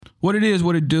What it is,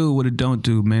 what it do, what it don't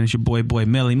do, man. It's your boy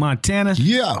Melly Montana.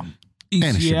 Yeah. East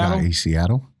and it's your Seattle. guy, East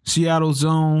Seattle. Seattle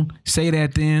Zone. Say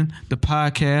that then. The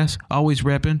podcast. Always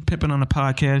repping. Pimping on the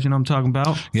podcast. You know what I'm talking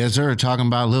about? Yes, sir. Talking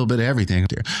about a little bit of everything.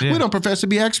 Yeah. We don't profess to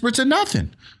be experts in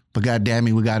nothing. But goddamn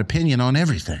it, we got opinion on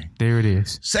everything. There it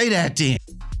is. Say that then.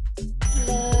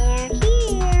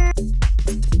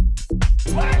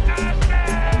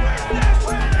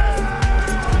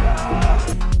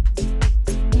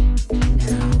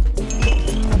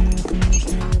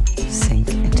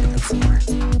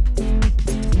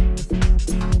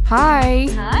 Hi.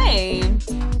 Hi.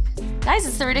 Guys,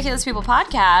 it's the Ridiculous People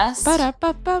podcast.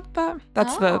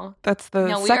 That's Oh. the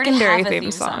No, we already secondary have a theme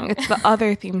theme song. song. It's the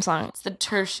other theme song. It's the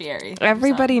tertiary. theme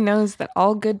Everybody knows that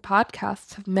all good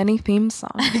podcasts have many theme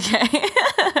songs. song. Okay.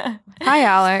 Hi,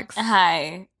 Alex.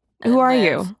 Hi. Who are Liv.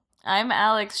 you? I'm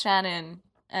Alex Shannon.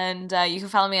 And you can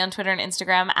follow me on Twitter and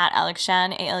Instagram at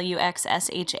AlexShan,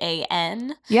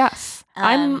 ALUXSHAN. Yes.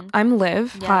 I'm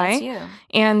Liv. Yeah, Hi. that's you.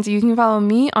 And you can follow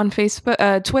me on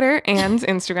Facebook, Twitter, and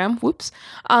Instagram. Whoops.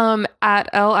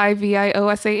 At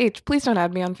LIVIOSAH. Please don't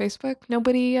add me on Facebook.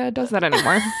 Nobody does that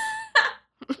anymore.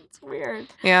 It's weird.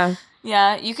 Yeah.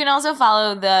 Yeah. You can also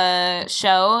follow the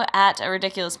show at A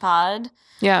Ridiculous Pod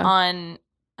Yeah. on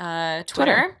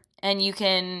Twitter. And you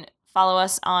can follow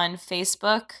us on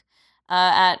Facebook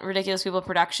at Ridiculous People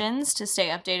Productions to stay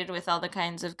updated with all the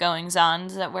kinds of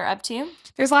goings-ons that we're up to.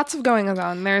 There's lots of going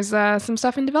on. There's some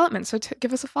stuff in development, so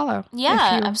give us a follow.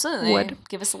 Yeah, if you absolutely. would.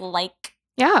 Give us a like.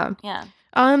 Yeah. Yeah.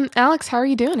 Alex, how are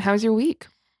you doing? How's your week?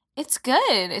 It's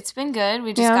good. It's been good.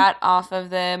 We just Yeah. got off of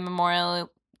the Memorial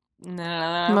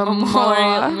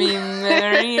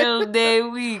Day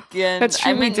weekend. That's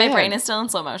true, we My did. brain is still in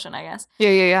slow motion, I guess.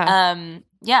 Yeah.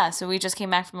 Yeah, so we just came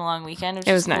back from a long weekend, which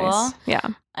It was is cool. nice. Yeah.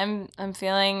 I'm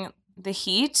feeling the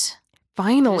heat.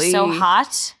 Finally. It's so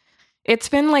hot. It's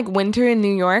been like winter in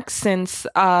New York since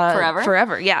Forever?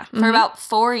 Forever, yeah. For about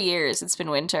 4 years, it's been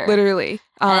winter. Literally.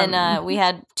 And we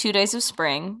had 2 days of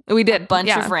spring, we did a bunch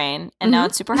yeah. of rain, and now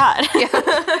it's super hot. Yeah.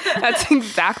 That's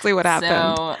exactly what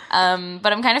happened. So,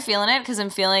 but I'm kind of feeling it because I'm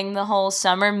feeling the whole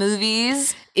summer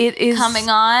movies It is coming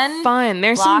on. fun.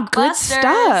 There's some good Blockbusters.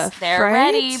 stuff. They're right?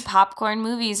 ready. Popcorn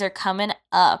movies are coming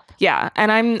up. Yeah,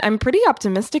 and I'm pretty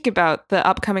optimistic about the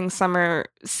upcoming summer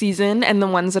season and the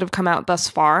ones that have come out thus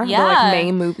far. Yeah. The like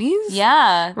May movies.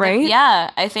 Yeah. Right?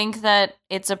 Yeah. I think that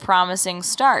it's a promising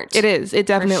start. It is. It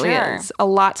definitely sure. is. A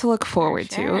lot to look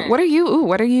forward sure. to. What are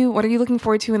you looking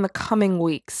forward to in the coming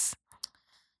weeks?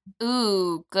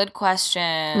 Ooh, good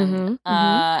question. Mhm,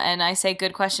 And I say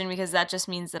good question because that just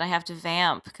means that I have to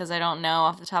vamp because I don't know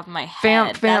off the top of my head.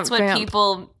 Vamp, That's what vamp.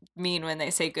 people mean when they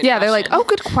say good Yeah, question. they're like, oh,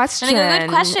 good question. And I go, good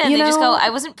question. You They just know? go, I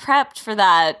wasn't prepped for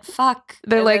that. Fuck.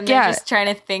 They're And like, then they're yeah. just trying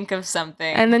to think of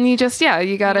something. And then you just,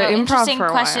 you got to Well, improv interesting for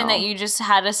a question while. that you just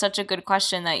had such a good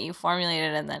question that you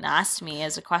formulated and then asked me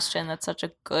as a question that's such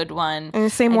a good one.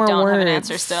 And say I more don't words. have an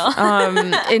answer still.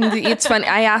 And it's funny.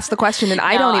 I asked the question and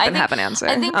I No, don't I even think- have an answer.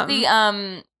 I think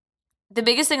the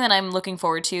biggest thing that I'm looking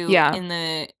forward to Yeah. in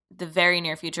the very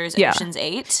near future is Yeah. Ocean's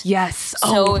 8. yes.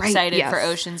 So right, excited yes. for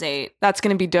Ocean's 8. That's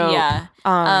gonna be dope. Yeah.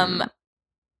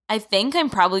 I think I'm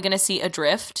probably going to see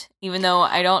Adrift, even though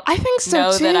I don't I think so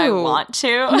know too. that I want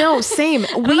to. No, same. I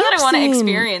don't know that I want to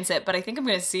experience it, but I think I'm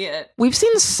going to see it. We've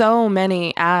seen so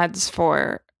many ads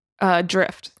for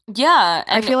Drift. Yeah.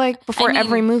 I feel like before I mean-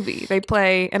 every movie they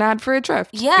play an ad for a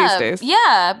Drift these Yeah, days.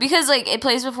 yeah, because like it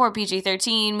plays before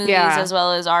PG-13 movies Yeah. as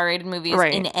well as R-rated movies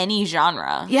Right. in any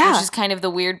genre. Yeah. Which is kind of the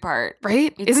weird part.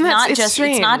 Right? It's Isn't that not it's just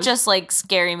strange. it's not just like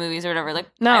scary movies or whatever. Like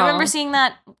No. I remember seeing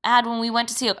that ad when we went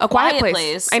to see A Quiet Quiet Place.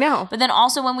 Place. I know. But then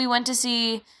also when we went to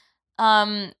see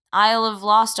Isle of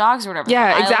Lost Dogs or whatever.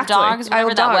 Yeah, Isle exactly. Of Dogs, Isle whatever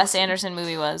of that Dogs. Wes Anderson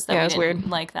movie was that Yeah, we it was didn't weird.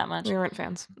 like that much. We weren't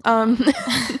fans.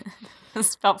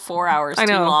 It's about 4 hours I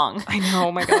know. too long. I know.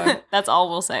 Oh my god. That's all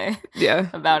we'll say Yeah.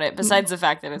 about it, besides the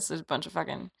fact that it's a bunch of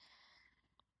fucking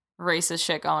racist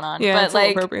shit going on. Yeah, but it's a little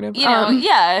like, appropriative. you know,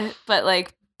 yeah, but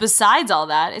like, besides all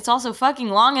that, it's also fucking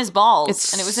long as balls,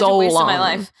 It's and it was so such a waste long. of my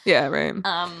life. Yeah. Right.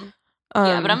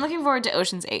 Yeah, but I'm looking forward to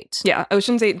Ocean's 8. Yeah,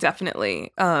 Ocean's 8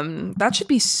 definitely. That should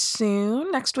be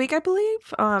soon, next week, I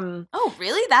believe. Oh,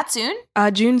 really? That soon?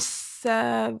 June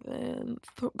 7th.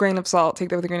 Grain of salt. Take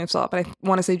that with a grain of salt, but I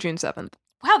want to say June 7th.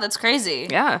 Wow, that's crazy.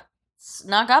 Yeah,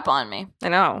 Snuck up on me. I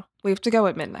know. We have to go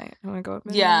at midnight. I want to go at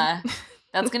midnight. Yeah,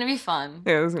 that's gonna be fun.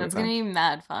 Yeah, that's That's gonna gonna be be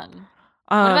mad fun. fun.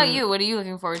 What about you? What are you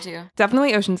looking forward to?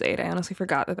 Definitely Ocean's 8. I honestly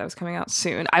forgot that was coming out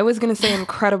soon. I was going to say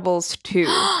Incredibles 2.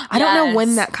 I don't know when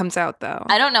Yes. that comes out, though.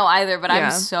 I don't know either, but Yeah.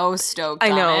 I'm so stoked. I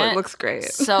know. on It looks great.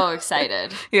 so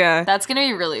excited. Yeah. That's gonna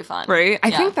be really fun. Right? I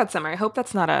Yeah. think that's summer. I hope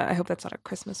that's not a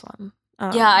Christmas one.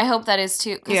 Yeah, I hope that is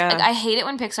too. Because Yeah. like, I hate it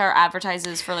when Pixar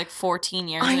advertises for like 14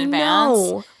 years in I advance.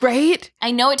 know, right?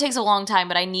 I know it takes a long time,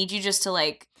 but I need you just to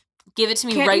like give it to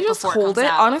me Can't right you just before hold it it?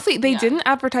 comes out. Honestly, they Yeah. didn't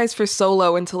advertise for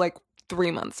Solo until like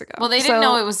 3 months ago. Well, they didn't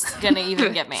know it was gonna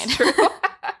even get made.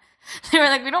 They were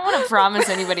like, we don't want to promise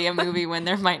anybody a movie when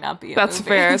there might not be a That's movie.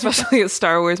 fair, especially a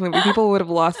Star Wars movie. People would have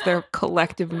lost their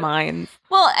collective minds.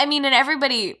 Well, I mean, and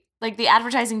everybody, like, the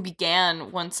advertising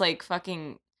began once, like,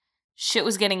 fucking shit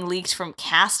was getting leaked from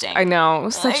casting. I know, it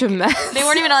was such a Like, mess. They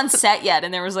weren't even on set yet,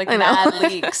 and there was, like, I know. mad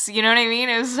leaks. You know what I mean?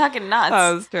 It was fucking nuts.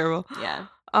 That was terrible. Yeah.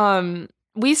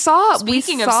 We saw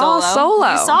Speaking of Solo.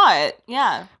 Solo. We saw it.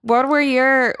 Yeah. What were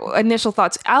your initial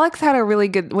thoughts? Alex had a really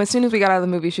good. As soon as we got out of the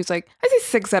movie, she was like, "I say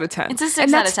 6 out of 10." It's a 6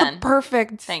 and out that's of 10. the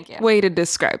perfect Thank you. way to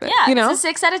describe it. Yeah, you know, it's a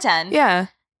 6 out of 10. yeah,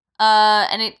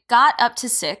 And it got up to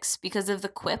 6 because of the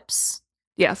quips.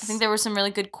 yes, I think there were some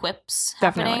really good quips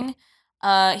Definitely.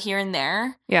 happening here and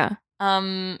there. yeah,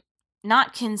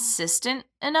 Not consistent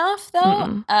enough though.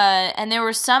 Mm-mm. And there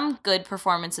were some good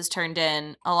performances turned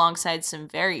in alongside some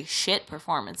very shit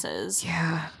performances.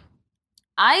 yeah,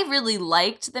 I really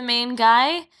liked the main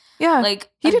guy. yeah.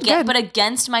 Like he did good. but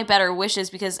against my better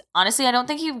wishes, because honestly I don't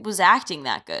think he was acting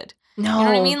that good. No, You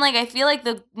know what I mean? Like I feel like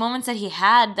the moments that he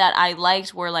had that I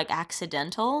liked were like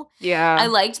accidental. Yeah, I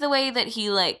liked the way that he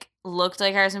like looked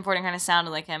like Harrison Ford and kind of sounded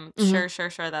like him. Mhm.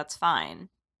 Sure, that's fine.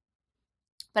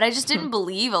 But I just didn't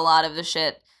believe a lot of the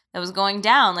shit that was going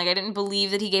down. Like I didn't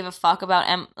believe that he gave a fuck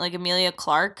about like Emilia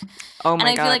Clarke. oh my And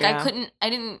I god, feel like yeah. I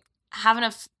didn't have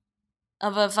enough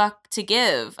of a fuck to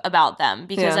give about them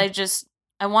because Yeah.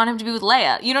 I want him to be with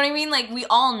Leia. You know what I mean? Like we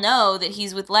all know that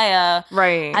he's with Leia.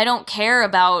 Right. I don't care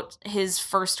about his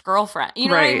first girlfriend. You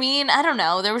know what I Right. mean? I don't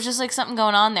know. There was just like something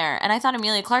going on there. And I thought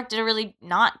Emilia Clarke did a really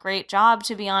not great job,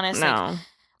 to be honest. No, Like,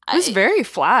 it was very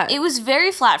flat. it was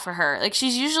very flat for her. Like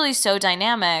she's usually so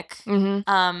dynamic,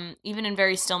 Mm-hmm. even in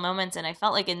very still moments. And I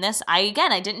felt like in this, I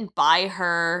didn't buy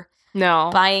her No.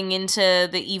 buying into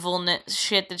the evil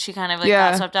shit that she kind of like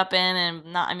Yeah. got swept up in. And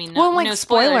not, I mean, Well, like no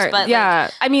spoilers, but yeah.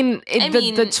 I mean, I the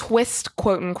mean- twist,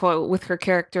 quote unquote, with her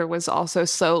character was also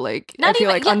so like Not I feel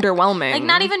even- like underwhelming. like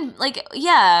not even like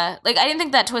like I didn't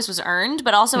think that twist was earned,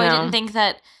 but also I No. didn't think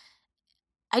that.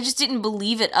 I just didn't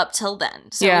believe it up till then,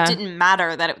 so Yeah. it didn't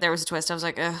matter that there was a twist. I was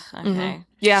like, ugh, okay, Mhm.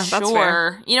 Yeah, sure. that's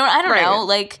fair. You know, I don't Right. know.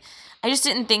 Like, I just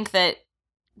didn't think that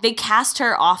they cast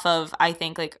her off of. I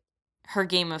think like her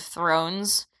Game of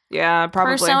Thrones Yeah,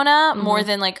 probably. persona Mhm. more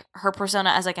than like her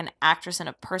persona as like an actress and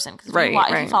a person. Because Right, if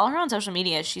you right. follow her on social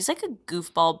media, she's like a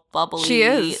goofball, bubbly. She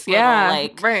is. little, Yeah.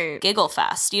 like right. giggle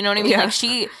fest. You know what I mean? Yeah. Like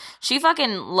she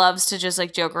fucking loves to just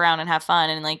like joke around and have fun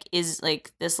and like is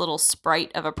like this little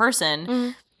sprite of a person.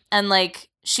 Mhm. And like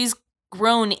she's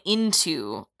grown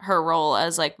into her role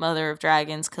as like Mother of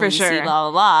Dragons, For Khaleesi, sure. blah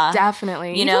blah blah. Definitely.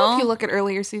 You Even know? if you look at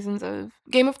earlier seasons of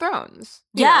Game of Thrones.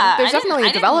 you Yeah, know, there's I didn't- definitely I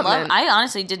a didn't love- development. I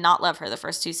honestly did not love her the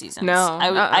first 2 seasons. No,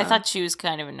 I thought she was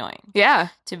kind of annoying, yeah.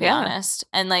 to be Yeah. honest.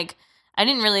 And like I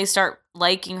didn't really start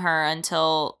liking her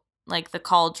until like the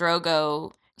Khal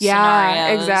Drogo Yeah,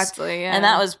 scenarios. exactly. Yeah. And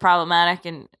that was problematic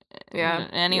and Yeah.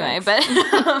 anyway, Yikes. but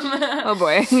oh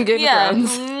boy. Game yeah. of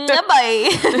Thrones. Bye.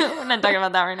 We're not talking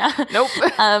about that right now. Nope.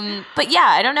 But yeah,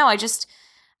 I don't know.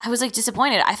 I was like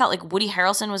disappointed. I felt like Woody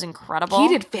Harrelson was incredible. He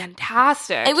did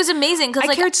fantastic. It was amazing because I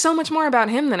like cared so much more about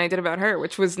him than I did about her,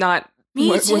 which was not me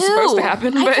what too. was supposed to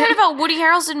happen. I But cared about Woody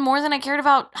Harrelson more than I cared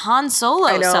about Han Solo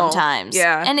I know. sometimes.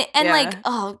 Yeah. and Yeah.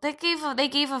 like they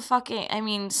gave a fucking, I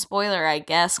mean, spoiler I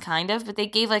guess kind of, but they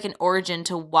gave like an origin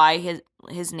to why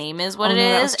his name is what Oh, it no,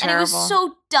 that is, was and it was terrible.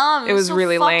 so dumb. It was so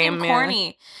really fucking lame, yeah.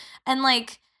 corny, and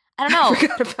like. I don't know.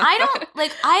 forgot about I don't that.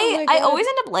 like. Oh my I God. always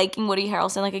end up liking Woody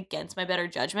Harrelson like against my better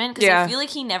judgment because Yeah. I feel like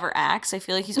he never acts. I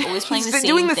feel like he's always playing He's the been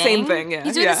same doing the thing. same thing, yeah,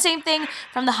 He's doing yeah. the same thing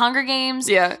from the Hunger Games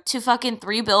Yeah. to fucking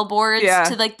 3 Billboards Yeah.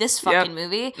 to like this Yep. fucking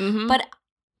movie. Mhm. But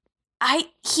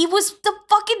he was the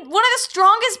fucking one of the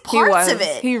strongest parts of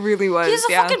it. He really was. He was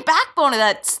the yeah. fucking backbone of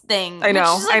that thing. I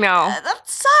know, which is, like, I know. That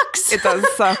sucks. It does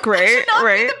suck, That right? should not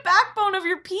Right? be the backbone of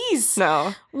your piece.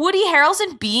 No. Woody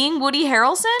Harrelson being Woody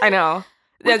Harrelson. I know.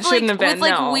 That With, shouldn't like, have been. with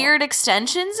like no. weird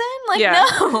extensions in. Like Yeah.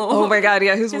 no. Oh my god,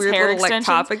 yeah, his weird hair little like extensions.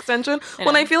 top extension. I Well,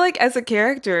 and know. I feel like as a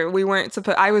character, we weren't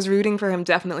supposed. I was rooting for him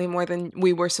definitely more than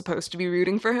we were supposed to be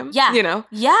rooting for him. Yeah. you know,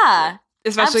 Yeah.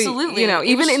 especially Absolutely. you know, It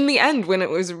even was- in the end when it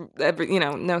was, you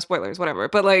know, no spoilers, whatever.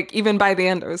 But like even by the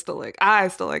end, I was still like, I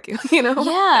still like you. You know?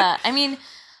 Yeah. I mean,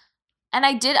 and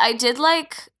I did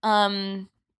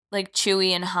like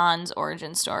Chewie and Han's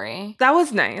origin story. That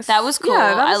was nice. That was cool.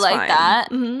 Yeah, that I was like fine. that.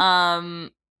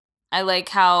 Mhm. I like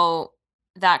how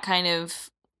that kind of,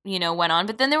 you know, went on.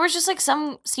 But then there was just like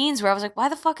some scenes where I was like, why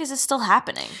the fuck is this still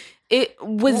happening? It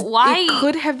was. Why? It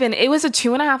could have been. It was a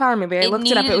 2.5 hour movie. I looked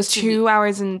it up. It was 2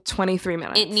 hours and 23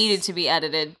 minutes. It needed to be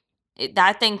edited.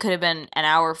 That thing could have been an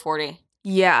hour 40.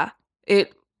 Yeah,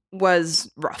 it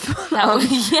was rough.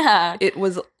 Yeah, it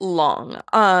was long.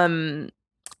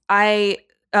 I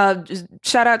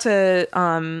shout out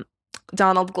to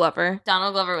Donald Glover.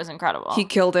 Donald Glover was incredible. He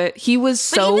killed it. He was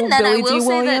but so even then, Billy D.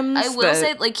 Williams. I will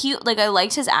say, like I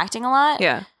liked his acting a lot.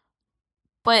 Yeah,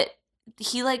 but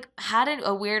he like had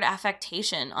a weird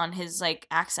affectation on his like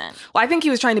accent. Well, I think he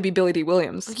was trying to be Billy D.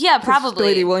 Williams. Yeah, probably.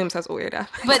 Billy D. Williams has a weird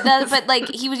accent. But like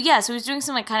he was so he was doing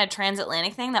some like kind of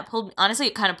transatlantic thing that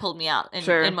it kind of pulled me out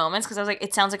in moments because I was like,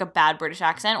 it sounds like a bad British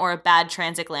accent or a bad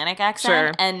transatlantic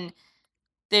accent, and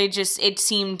it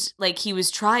seemed like he was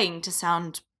trying to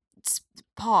sound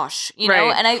posh, you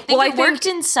know, and I think it worked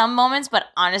in some moments, but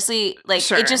honestly,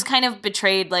 like it just kind of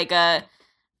betrayed like a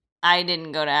I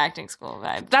didn't go to acting school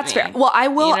vibe. That's fair. Well, I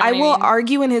will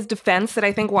argue in his defense that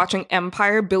I think watching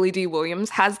Empire, Billy D. Williams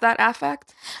has that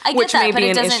affect. I get that, but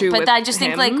it doesn't. But I just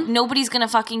think like nobody's gonna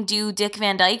fucking do Dick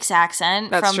Van Dyke's accent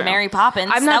from Mary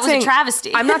Poppins. That was a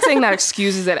travesty. I'm not saying that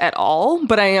excuses it at all,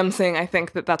 but I am saying I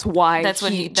think that's why that's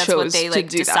what they like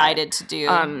decided to do.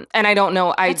 And I don't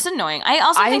know. It's annoying. I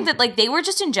also think that like they were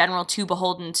just in general too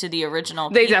beholden to the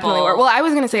original. They definitely were. Well, I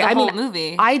was gonna say the whole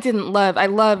movie. I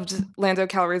loved Lando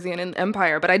Calrissian in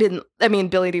Empire, but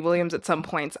Billy D. Williams at some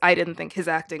points, I didn't think his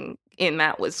acting in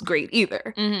that was great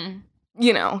either. Mm-hmm.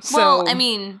 You know, so. Well, I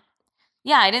mean,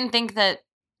 yeah, I didn't think that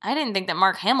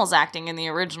Mark Hamill's acting in the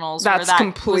originals was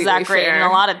that great in a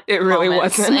lot of it really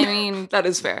moments. wasn't. I mean, that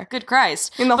is fair. Good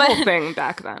Christ. The whole thing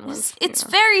back then was it's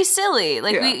very silly.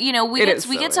 Like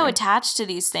we get so attached to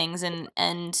these things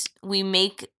and we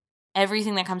make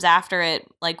everything that comes after it,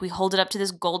 like we hold it up to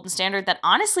this golden standard that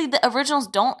honestly the originals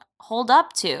don't hold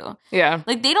up to. Yeah.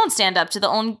 Like they don't stand up to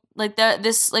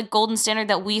this like golden standard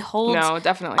that we hold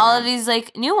definitely all of these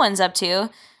like new ones up to.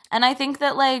 And I think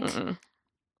that like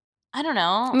I don't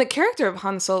know. And the character of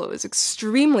Han Solo is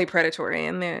extremely predatory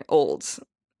in the old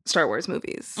Star Wars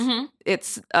movies. Mm-hmm.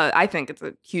 It's I think it's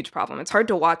a huge problem. It's hard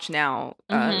to watch now,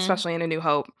 especially in A New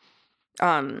Hope.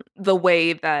 The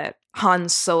way that Han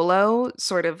Solo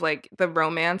sort of like the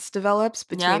romance develops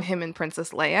between him and Princess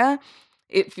Leia,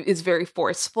 it is very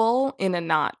forceful in a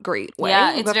not great way.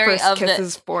 Yeah, it's the very first kiss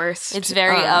is forced. It's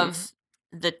very of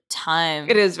the time.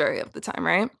 It is very of the time,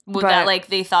 right? But that like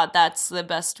they thought that's the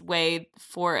best way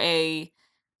for a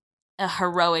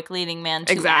heroic leading man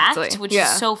to act, which is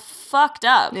so fucked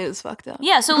up. It is fucked up.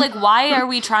 Yeah, so like why are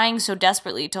we trying so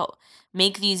desperately to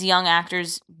make these young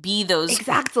actors be those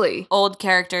old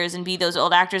characters and be those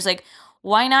old actors? Like,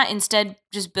 why not instead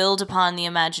just build upon the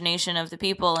imagination of the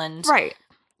people and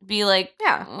be like,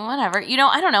 whatever. You know,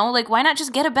 I don't know. Like, why not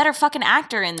just get a better fucking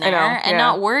actor in there and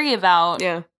not worry about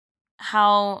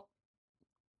how,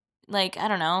 like, I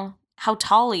don't know, how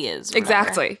tall he is.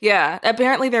 Exactly. Yeah.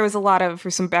 Apparently there was a lot of,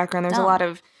 for some background, there's a lot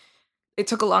of, it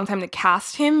took a long time to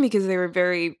cast him because they were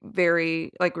very,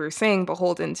 very, like we were saying,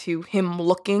 beholden to him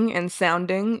looking and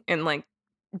sounding and like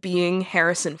being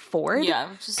Harrison Ford. Yeah,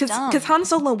 because Han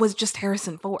Solo was just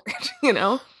Harrison Ford, you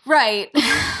know? Right.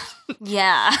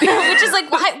 Yeah. Which is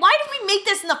like, why did we make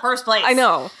this in the first place? I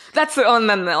know. That's the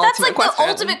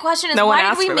ultimate question is why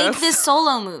did we make this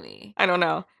Solo movie? I don't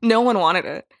know. No one wanted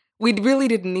it. We really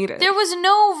didn't need it. There was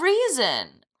no reason.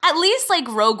 At least like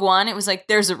Rogue One, it was like,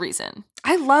 there's a reason.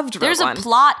 I loved Rogue One. There's a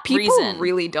plot People reason.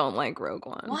 really don't like Rogue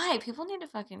One. Why? People need to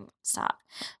fucking stop.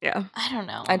 Yeah. I don't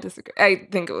know. I disagree. I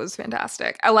think it was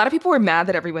fantastic. A lot of people were mad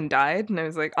that everyone died, and I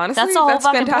was like, honestly, that's the whole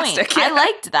fucking fantastic. Point. I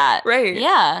liked that. Right.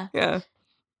 Yeah. Yeah.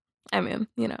 I mean,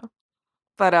 you know.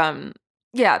 But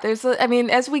yeah,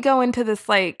 as we go into this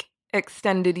like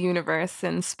extended universe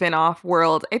and spin-off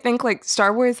world, I think like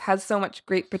Star Wars has so much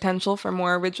great potential for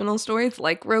more original stories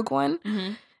like Rogue One.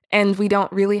 Mm-hmm. And we don't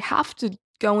really have to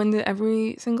go into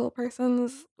every single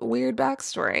person's weird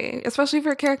backstory, especially for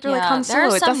a character like Han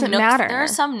Solo. It doesn't matter. There are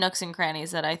some nooks and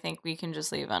crannies that I think we can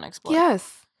just leave unexplored.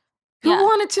 Yes. Who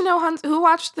wanted to know who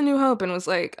watched The New Hope and was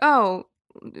like, oh,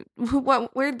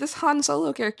 where'd this Han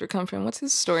Solo character come from? What's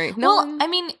his story? I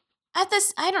mean, at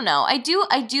this, I don't know. I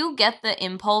do get the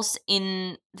impulse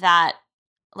in that,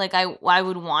 like, I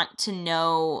would want to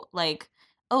know, like,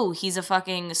 oh, he's a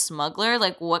fucking smuggler?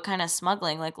 Like, what kind of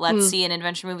smuggling? Like, let's see an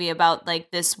adventure movie about,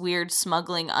 like, this weird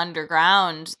smuggling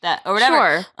underground or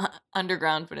whatever. Sure.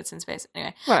 Underground, but it's in space.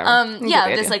 Anyway.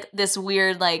 Whatever. This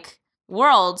weird, like,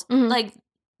 world. Mm-hmm. Like,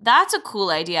 that's a cool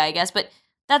idea, I guess, but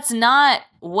that's not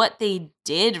what they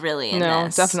did really in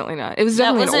this. No, definitely not. It was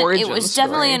definitely an origin story. It was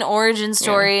definitely an origin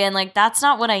story, and, like, that's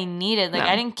not what I needed. Like,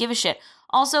 I didn't give a shit.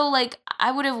 Also, like, I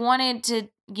would have wanted to,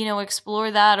 you know, explore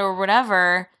that or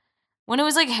whatever, when it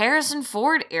was like Harrison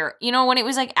Ford era, you know, when it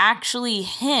was like actually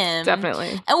him.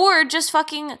 Definitely. Or just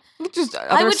fucking just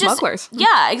other smugglers.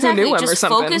 Yeah, exactly. Who knew him just or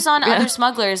something. Focus on other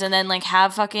smugglers and then like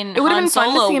have fucking it would have Han been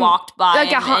fun Solo to see him, walked by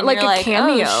like a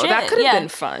cameo. Oh, that could have been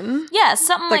fun. Yeah,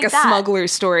 something like a that. smuggler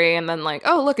story, and then like,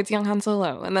 oh look, it's young Han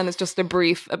Solo, and then it's just a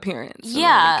brief appearance.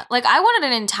 Yeah, like I wanted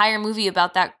an entire movie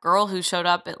about that girl who showed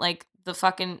up at like the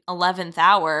fucking 11th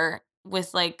hour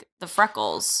with like the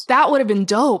freckles. That would have been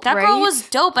dope. That right? girl was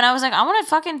dope, and I was like, I want to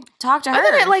fucking talk to her. I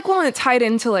think it like when it tied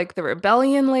into like the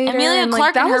rebellion later. Amelia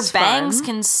Clark and her bangs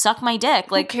can suck my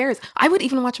dick. Like, who cares? I would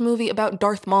even watch a movie about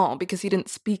Darth Maul because he didn't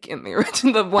speak in the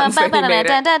original. The ones that he made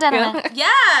it.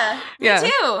 Yeah, me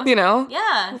too. You know,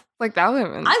 yeah, like that would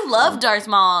have been. I love Darth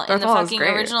Maul in the fucking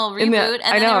original reboot,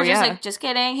 and then they were just like, just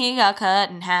kidding, he got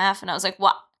cut in half, and I was like,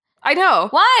 what? I know.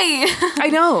 Why? I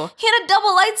know. He had a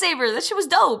double lightsaber. That shit was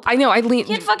dope. I know.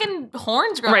 He had fucking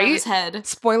horns growing on his head.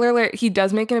 Spoiler alert, he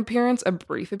does make an appearance, a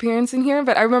brief appearance in here,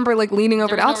 but I remember like leaning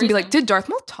over to Alex and be like, did Darth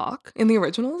Maul talk in the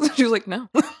originals? She was like, no.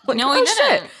 Like, no, he didn't.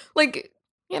 Shit. Like,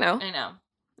 you know. I know.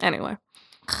 Anyway.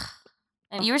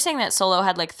 And you were saying that Solo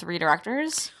had like 3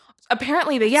 directors?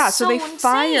 Apparently so they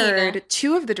fired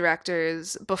 2 of the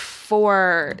directors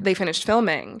before they finished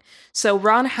filming. So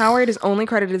Ron Howard is only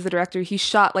credited as the director. He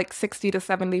shot like 60 to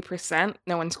 70%.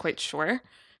 No one's quite sure.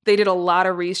 They did a lot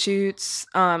of reshoots.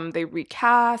 They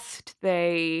recast. Who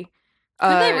did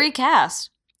they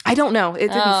recast? I don't know. It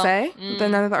didn't say.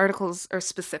 None of the articles are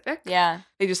specific. Yeah.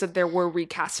 They just said there were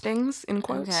recastings in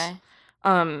quotes. Okay.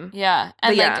 Yeah.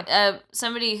 And like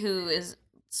somebody who is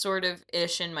sort of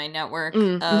ish in my network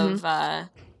of the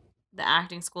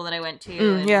acting school that I went to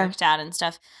and worked at and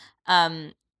stuff.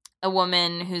 A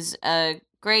woman who's a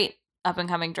great up and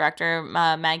coming director,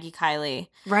 Maggie Kiley.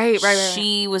 Right.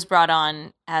 She was brought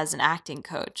on as an acting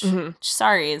coach. Which,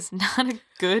 sorry, is not a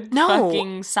good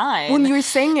fucking sign. When you were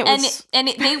saying it was,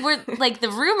 they were like,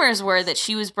 the rumors were that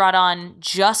she was brought on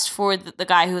just for the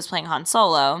guy who was playing Han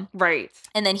Solo. Right.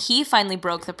 And then he finally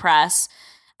broke the press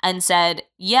and said,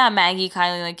 yeah, Maggie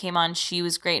Kiley like came on. She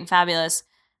was great and fabulous.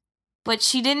 But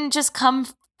she didn't just come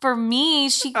for me.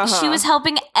 She was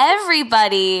helping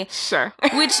everybody. Sure.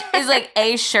 Which is like,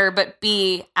 A, sure, but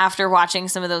B, after watching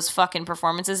some of those fucking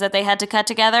performances that they had to cut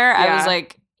together, I was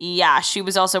like, yeah, she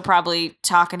was also probably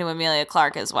talking to Amelia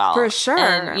Clark as well. For sure.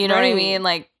 And you know what I mean?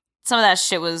 Like, some of that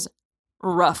shit was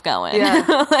rough going.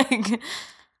 Yeah. Like,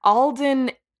 Alden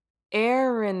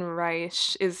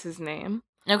Ehrenreich is his name.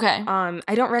 Okay.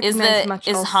 I don't recognize much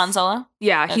else. Is Han Solo?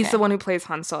 Yeah, he's the one who plays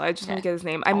Han Solo. I just want to get his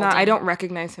name. I don't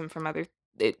recognize him from other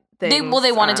things. They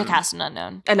wanted to cast an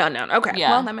unknown. An unknown. Okay.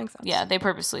 Yeah. Well, that makes sense. Yeah, they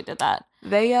purposely did that.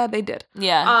 They did.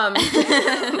 Yeah.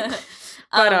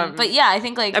 But yeah, I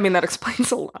think like, I mean, that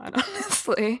explains a lot,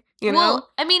 honestly. You know? Well,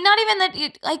 I mean, not even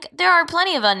that. Like, there are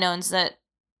plenty of unknowns that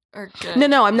are good.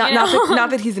 No, I'm not.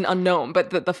 Not that he's an unknown, but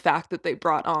the fact that they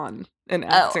brought on an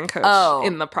acting coach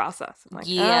in the process. I'm like,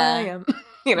 yeah.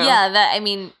 You know? Yeah, that, I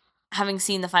mean, having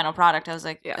seen the final product, I was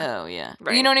like, oh, yeah.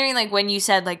 Right. You know what I mean? Like, when you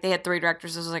said, like, they had 3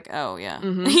 directors, I was like, oh, yeah.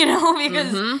 You know,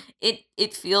 because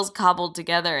it feels cobbled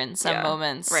together in some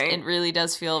moments. Right. It really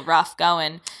does feel rough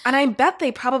going. And I bet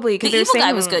they probably... The evil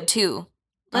guy was good, too.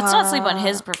 Let's not sleep on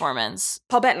his performance.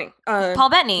 Paul Bettany. Paul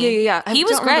Bettany. Yeah. He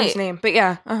was great. His name, but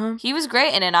yeah. He was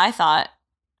great in it, I thought.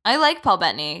 I like Paul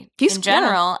Bettany in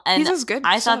general. And he does good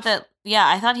thought that,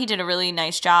 I thought he did a really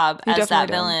nice job as that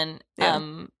villain.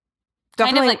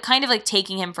 Kind of like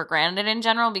taking him for granted in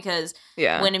general, because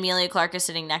when Amelia Clark is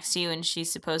sitting next to you and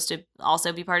she's supposed to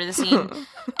also be part of the scene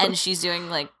and she's doing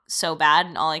like so bad,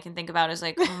 and all I can think about is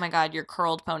like, oh my God, your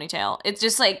curled ponytail. It's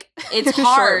just like, it's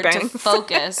hard to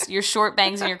focus. Your short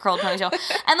bangs and your curled ponytail.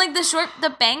 And like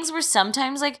the bangs were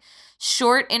sometimes like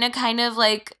short in a kind of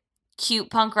like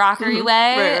cute punk rockery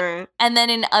way, right. And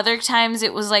then in other times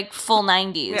it was like full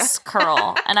 90s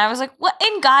curl, and I was like, what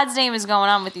in God's name is going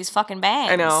on with these fucking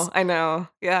bangs? I know.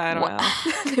 Yeah, I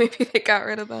don't know. Maybe they got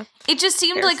rid of them. It just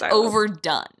seemed like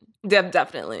overdone. Yeah,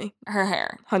 definitely. Her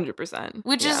hair. 100%.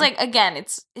 Which is like, again,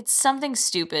 it's something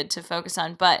stupid to focus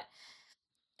on, but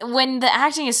when the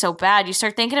acting is so bad, you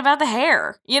start thinking about the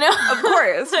hair, you know? Of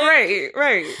course. Right.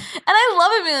 And I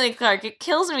love Amelia Clark. It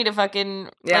kills me to fucking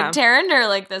like tear into her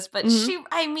like this, but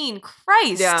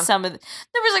Christ, some of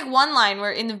there was like one line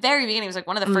where in the very beginning, it was like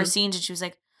one of the first scenes, and she was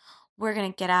like, we're gonna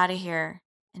get out of here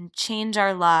and change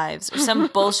our lives, or some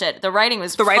bullshit. The writing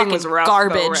was rough,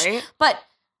 garbage, though, right? But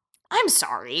I'm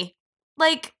sorry.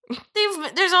 Like,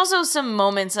 there's also some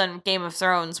moments on Game of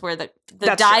Thrones where the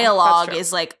dialogue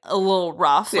is like a little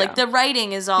rough. Yeah. Like, the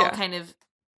writing is all kind of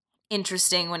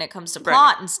interesting when it comes to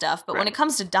plot and stuff, but when it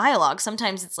comes to dialogue,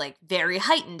 sometimes it's like very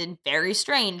heightened and very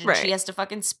strange, and she has to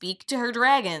fucking speak to her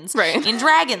dragons in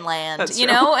Dragonland, you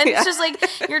know? And it's just like,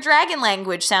 your dragon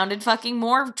language sounded fucking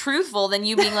more truthful than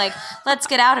you being like, let's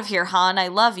get out of here, Han, I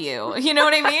love you. You know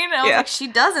what I mean? And I was like, she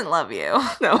doesn't love you.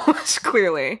 No,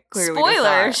 clearly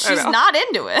Spoiler, she's not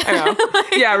into it. I know.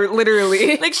 Like, yeah,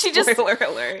 literally. Like, she just... Spoiler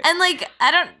alert. And, like,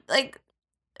 I don't, like...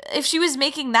 If she was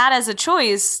making that as a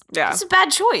choice, it's a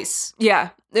bad choice. Yeah,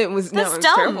 it was. It was a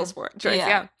terrible choice.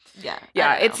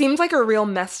 Yeah. It seems like a real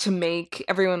mess to make.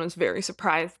 Everyone was very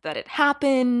surprised that it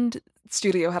happened.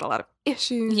 Studio had a lot of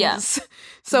issues. Yeah.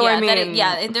 So I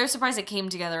mean, they're surprised it came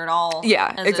together at all.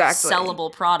 Yeah, as exactly. a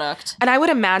sellable product. And I would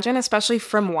imagine, especially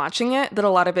from watching it, that a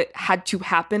lot of it had to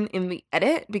happen in the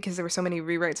edit because there were so many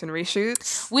rewrites and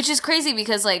reshoots. Which is crazy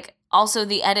because, like, also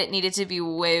the edit needed to be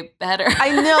way better.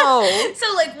 I know.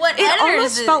 So, like, what it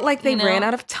almost felt like they ran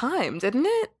out of time, didn't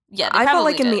it? Yeah, I felt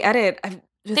like in the edit,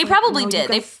 they probably did.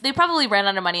 They probably ran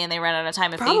out of money and they ran out of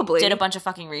time if they did a bunch of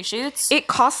fucking reshoots. It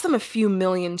cost them a few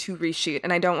million to reshoot,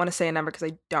 and I don't want to say a number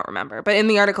because I don't remember. But in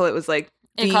the article, it was like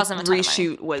the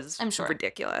reshoot was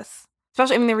ridiculous.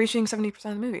 Especially, I mean, they're reshooting 70% of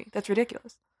the movie. That's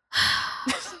ridiculous.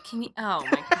 Can you? Oh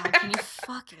my god! Can you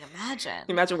fucking imagine? Can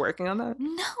you imagine working on that?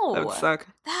 No, that would suck.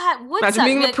 That would imagine suck.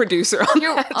 being the producer on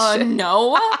that shit.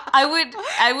 No, I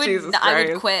would. Jesus I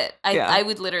would quit. Yeah. I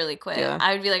would literally quit. Yeah.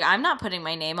 I would be like, I'm not putting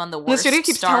my name on the worst. The studio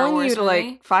keeps Star telling Wars you to movie.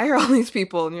 like fire all these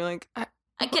people, and you're like, I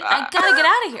gotta get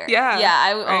out of here. Yeah.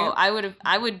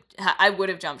 I would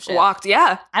have jumped ship. Walked.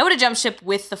 Yeah. I would have jumped ship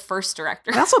with the first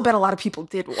director. I also bet a lot of people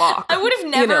did walk. I would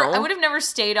have never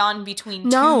stayed on between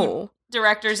two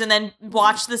directors and then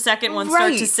watch the second one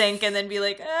start to sink and then be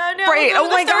like, oh no, oh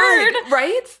my third. God,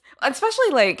 right?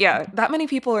 Especially like, that many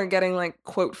people are getting like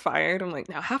quote fired. I'm like,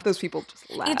 now half those people just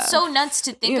left. It's so nuts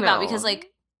to think about because like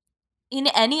in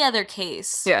any other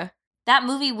case, that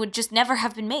movie would just never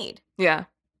have been made. Yeah.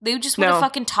 They just would have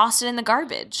fucking tossed it in the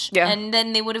garbage. Yeah. And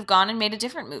then they would have gone and made a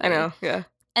different movie. I know, yeah.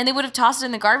 And they would have tossed it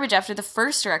in the garbage after the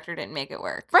first director didn't make it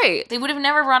work. Right. They would have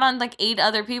never brought on like 8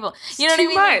 other people. You know what I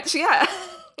mean? Too much, yeah.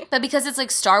 But because it's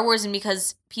like Star Wars and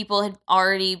because people had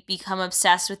already become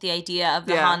obsessed with the idea of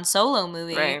the Han Solo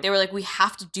movie, they were like, we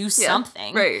have to do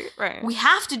something. Right. We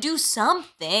have to do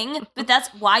something. But that's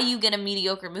why you get a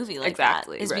mediocre movie like that.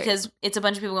 Is because it's a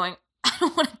bunch of people going, I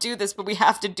don't want to do this, but we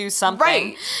have to do something.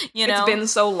 Right. You know? It's been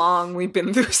so long. We've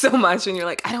been through so much. And you're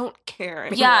like, I don't care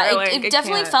anymore. Yeah, like, it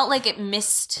definitely felt like it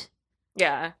missed...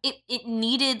 Yeah. It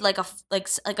needed like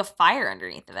a fire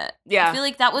underneath of it. Yeah. I feel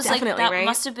like that was definitely, that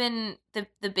must have been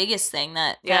the biggest thing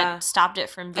that stopped it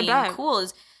from being cool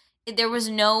is there was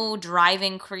no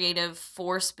driving creative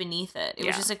force beneath it. It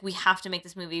was just like, we have to make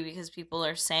this movie because people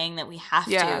are saying that we have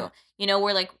to. You know,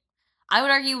 where like, I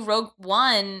would argue Rogue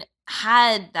One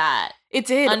had that. It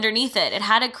did. Underneath it. It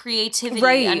had a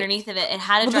creativity underneath of it. It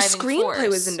had a driving force. The screenplay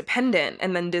was independent,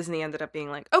 and then Disney ended up being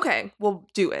like, okay, we'll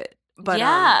do it. But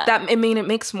it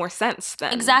makes more sense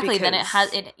then. Exactly. Then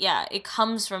it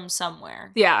comes from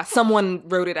somewhere. Yeah, someone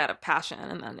wrote it out of passion,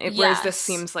 and then whereas this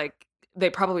seems like they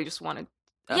probably just wanted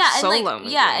a solo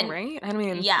movie, right? I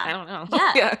mean, I don't know.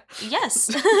 Yeah.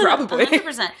 Yes. Probably.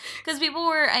 100%. Because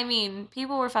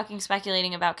people were fucking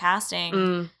speculating about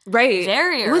casting. Right.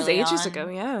 Very early on. It was ages ago,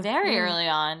 yeah. Very early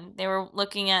on. They were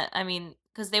looking at,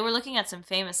 because they were looking at some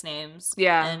famous names.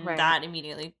 Yeah. And that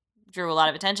immediately drew a lot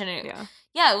of attention.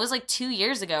 Yeah, it was like 2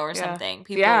 years ago or something.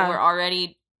 People were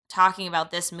already talking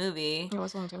about this movie. It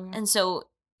was a long time ago. And so,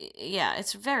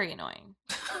 it's very annoying.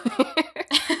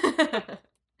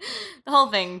 The whole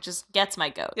thing just gets my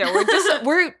goat. Yeah,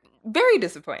 we're very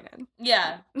disappointed.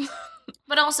 Yeah.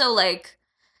 But also, like,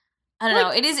 I don't know.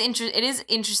 It is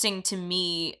interesting to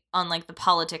me on, like, the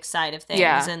politics side of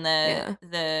things and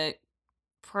the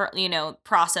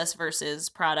process versus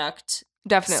product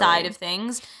side of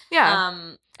things.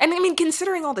 Yeah. And I mean,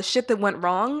 considering all the shit that went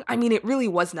wrong, I mean, it really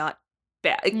was not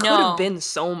bad. It could have been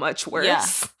so much worse. Yeah.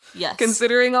 Yes.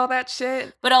 Considering all that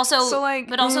shit. But also,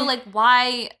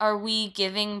 why are we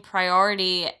giving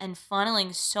priority and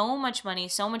funneling so much money,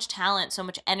 so much talent, so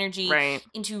much energy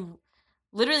into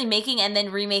literally making and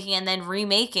then remaking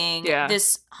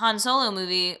this Han Solo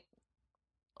movie?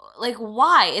 Like,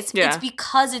 why? It's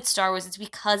because it's Star Wars. It's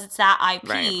because it's that IP.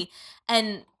 Right.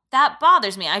 And that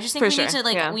bothers me. I just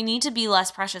think we need to be less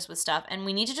precious with stuff, and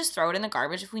we need to just throw it in the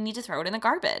garbage if we need to throw it in the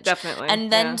garbage. Definitely. And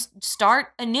then start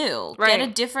anew. Right. Get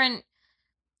a different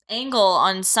angle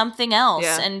on something else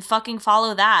and fucking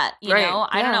follow that. You know?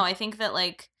 I don't know. I think that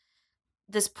like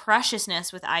this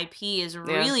preciousness with IP is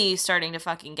really starting to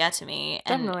fucking get to me.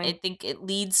 And I think it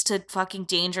leads to fucking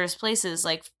dangerous places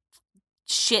like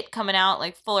shit coming out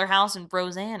like Fuller House and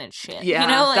Roseanne and shit. Yeah, you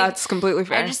know, like, that's completely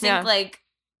fair. I just think like,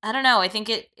 I don't know. I think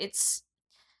it's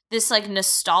this like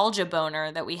nostalgia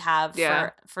boner that we have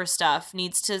for stuff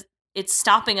it's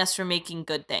stopping us from making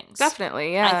good things.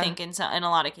 Definitely, yeah. I think in a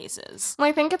lot of cases. Well,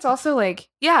 I think it's also like,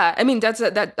 yeah, I mean, that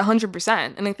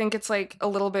 100%. And I think it's like a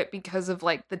little bit because of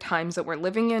like the times that we're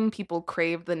living in, people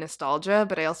crave the nostalgia,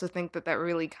 but I also think that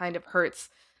really kind of hurts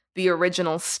the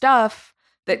original stuff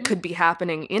that could be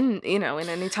happening in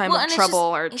any time of trouble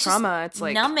or trauma. It's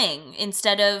like numbing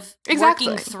instead of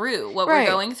working through what we're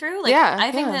going through. Like,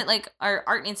 I think that like our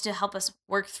art needs to help us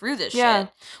work through this shit.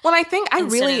 Well, I think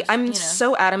I'm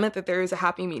so adamant that there is a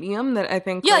happy medium that I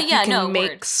think you can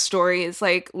make stories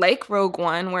like Rogue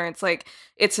One, where it's like,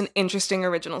 it's an interesting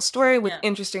original story with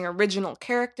interesting original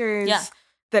characters. Yeah.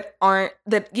 That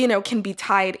can be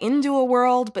tied into a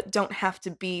world, but don't have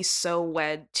to be so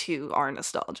wed to our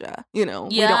nostalgia. We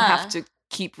don't have to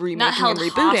keep remaking not held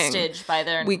and rebooting. Hostage by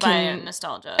their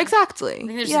nostalgia. Exactly. I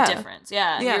think there's a difference.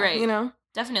 Yeah, you're right.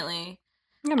 Definitely.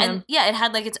 Yeah, man. And it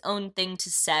had like its own thing to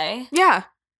say. Yeah,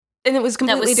 and it was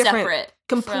completely different. Separate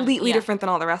completely different than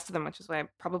all the rest of them, which is why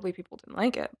probably people didn't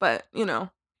like it. But I don't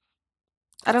know.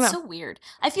 It's so weird.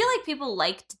 I feel like people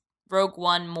liked Rogue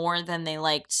One more than they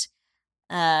liked.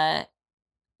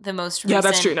 The most recent,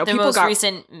 that's true. No, the people most got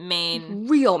recent main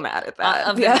real mad at that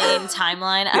of the main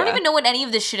timeline. I don't even know what any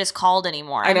of this shit is called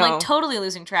anymore. I'm like totally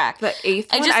losing track. The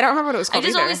 8th one? I don't remember what it was called. I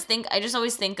just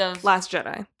always think of Last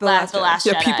Jedi. The Last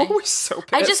Jedi. Yeah, people were so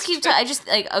pissed. I just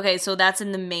like, okay, so that's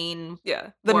in the main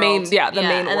the main world, and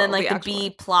then like the B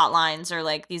plot lines are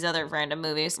like these other random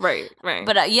movies. Right.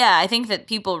 But I think that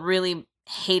people really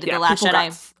hated The Last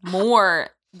Jedi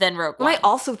more than Rogue One. I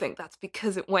also think that's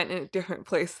because it went in a different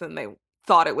place than they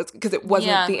thought it was, because it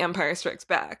wasn't The Empire Strikes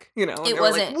Back, and it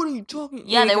wasn't. Like, what are you talking about?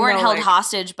 Yeah, they weren't held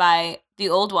hostage by the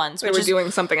old ones. They were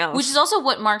doing something else. Which is also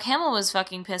what Mark Hamill was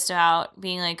fucking pissed about,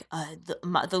 being like,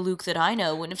 the Luke that I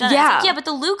know wouldn't have done it. It's like, but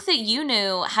the Luke that you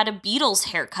knew had a Beatles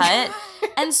haircut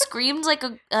and screamed like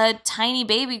a tiny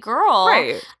baby girl.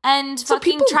 Right. And so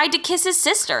fucking tried to kiss his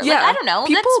sister. Like, I don't know.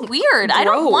 That's weird. I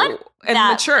don't want and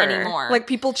that mature anymore. Like,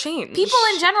 people change. People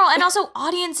in general, and also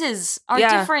audiences are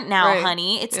different now,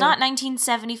 honey. It's not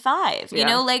 1975. You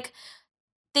know, like,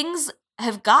 things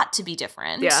have got to be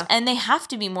different, and they have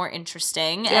to be more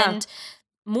interesting, and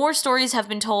more stories have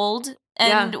been told,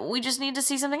 and we just need to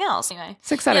see something else. Anyway,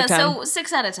 6 out of 10. So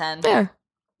 6 out of 10. Yeah.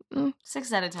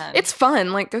 6 out of 10. It's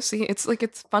fun. Like, go see. It's like,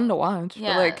 it's fun to watch.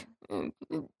 Yeah. But like,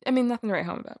 I mean, nothing to write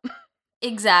home about.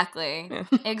 Exactly. Yeah.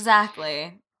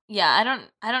 Exactly. Yeah,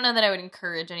 I don't know that I would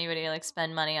encourage anybody to like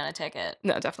spend money on a ticket.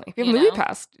 No, definitely. If you have Movie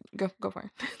Pass, go for it.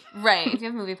 Right. If you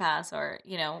have Movie Pass, or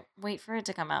wait for it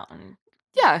to come out on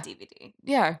DVD.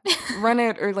 Yeah, run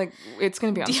it, or like it's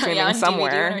gonna be on streaming on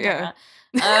somewhere.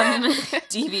 DVD,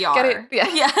 DVR. Get it?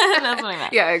 Yeah, that's what I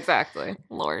meant. Yeah, exactly.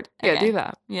 Lord. Okay. Yeah, do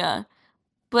that. Yeah,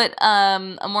 but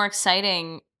a more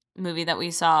exciting movie that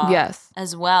we saw,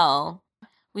 as well.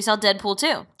 We saw Deadpool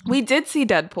 2. We did see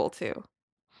Deadpool 2.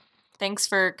 Thanks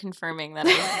for confirming that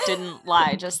I didn't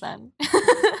lie just then.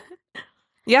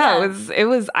 It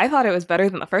was. I thought it was better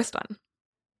than the first one.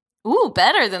 Ooh,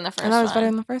 better than the first one. I thought it was better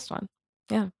than the first one.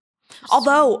 Yeah.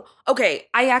 Although, okay,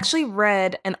 I actually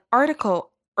read an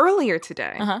article earlier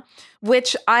today,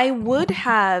 which I would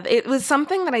have. It was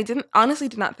something that I did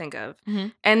not think of,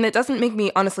 and it doesn't make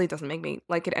me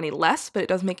like it any less, but it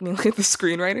does make me look at the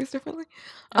screenwriters differently.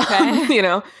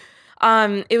 Okay,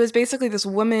 It was basically this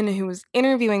woman who was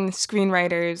interviewing the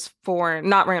screenwriters for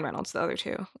not Ryan Reynolds, the other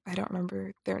two. I don't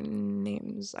remember their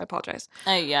names. I apologize.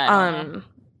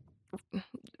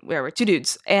 Where were two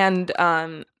dudes, and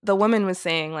the woman was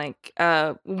saying like,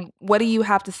 "What do you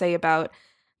have to say about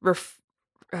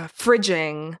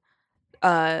fridging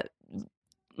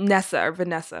Nessa or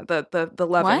Vanessa, the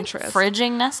love interest?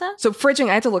 Fridging Nessa? So fridging,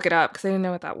 I had to look it up because I didn't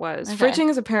know what that was. Okay. Fridging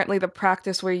is apparently the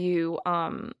practice where you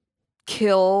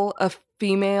kill a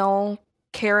female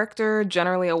character,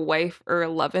 generally a wife or a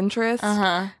love interest,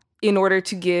 in order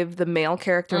to give the male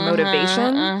character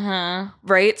motivation.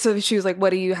 Right? So she was like,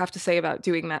 what do you have to say about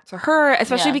doing that to her?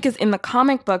 Especially because in the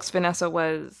comic books, Vanessa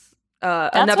was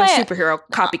another superhero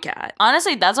copycat.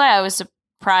 Honestly, that's why I was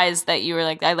surprised that you were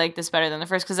like, I like this better than the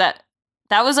first, because that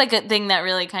was like a thing that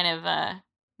really kind of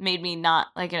made me not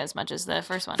like it as much as the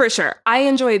first one. For sure.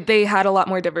 They had a lot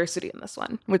more diversity in this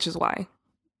one, which is why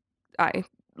I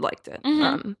liked it.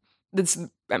 That's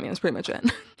pretty much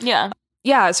it.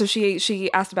 Yeah, so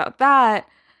she asked about that,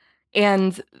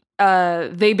 and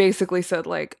they basically said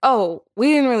like, oh,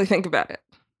 we didn't really think about it,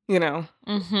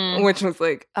 which was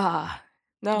like,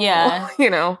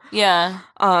 no,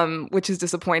 which is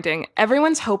disappointing.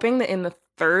 Everyone's hoping that in the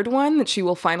third one that she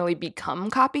will finally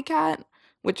become Copycat,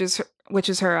 which is her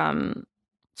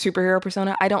superhero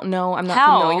persona. I don't know. I'm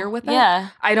not familiar with that. Yeah.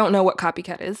 I don't know what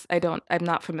Copycat is. I'm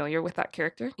not familiar with that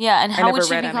character. Yeah, and how would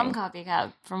she become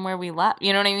Copycat from where we left?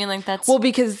 You know what I mean? Like that's well,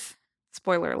 because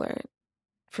spoiler alert,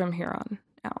 from here on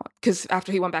out, because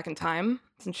after he went back in time,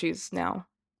 since she's now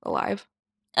alive.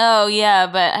 Oh yeah,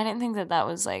 but I didn't think that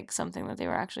was like something that they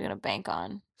were actually going to bank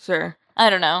on. Sure. I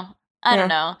don't know. I don't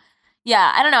know.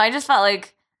 Yeah, I don't know. I just felt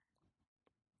like,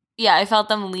 yeah, I felt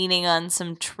them leaning on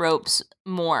some tropes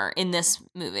more in this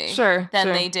movie than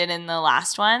they did in the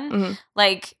last one. Mm-hmm.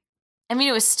 Like, I mean,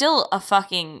 it was still a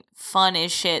fucking fun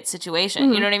as shit situation.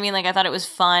 Mm-hmm. You know what I mean? Like, I thought it was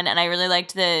fun, and I really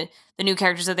liked the new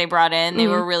characters that they brought in. They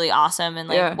were really awesome and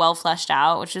like well fleshed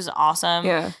out, which is awesome.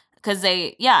 Yeah, because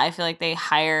I feel like they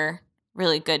hire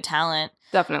really good talent,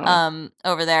 definitely,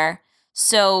 over there.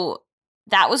 So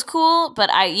that was cool,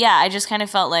 but I just kind of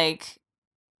felt like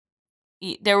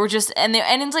there were just and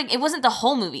it's like it wasn't the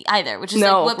whole movie either, which is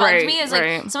like what bugged me is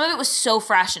like some of it was so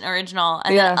fresh and original,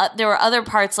 and then there were other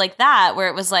parts like that where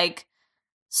it was like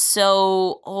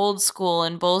so old school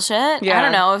and bullshit. I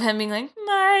don't know, of him being like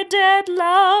my dead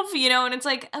love, you know, and it's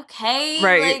like okay,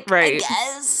 right. I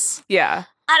guess,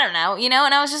 I don't know, you know,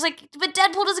 and I was just like, but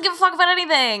Deadpool doesn't give a fuck about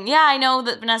anything. Yeah, I know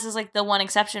that Vanessa's like the one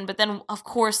exception, but then of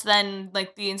course,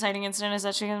 like the inciting incident is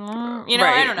that she, you know,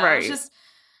 I don't know, it's just.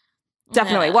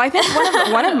 Definitely. Well, I think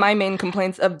one of my main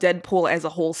complaints of Deadpool as a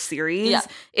whole series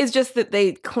is just that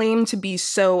they claim to be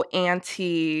so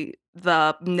anti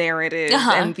the narrative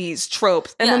and these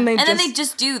tropes, and then they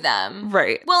just do them.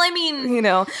 Right. Well, I mean, you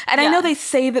know, and I know they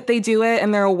say that they do it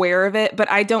and they're aware of it, but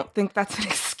I don't think that's an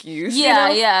excuse. Yeah,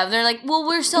 you know? yeah. They're like, well,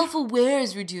 we're self-aware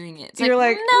as we're doing it. It's You're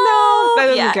like, no,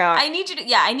 that doesn't count. I need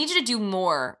you to do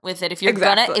more with it if you're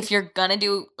gonna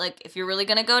do like if you're really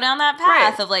gonna go down that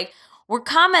path of like. We're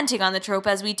commenting on the trope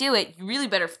as we do it. You really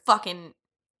better fucking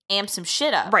amp some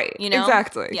shit up. Right. You know?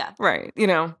 Exactly. Yeah. Right. You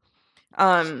know.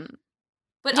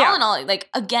 But all in all, like,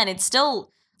 again, it's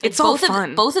still... It's all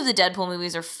fun. Both of the Deadpool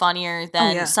movies are funnier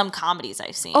than some comedies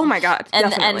I've seen. Oh my God.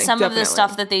 And some of the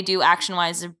stuff that they do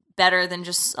action-wise are better than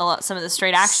just some of the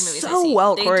straight action movies I've seen. So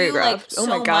well they choreographed. Do, like,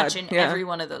 oh my God. much in every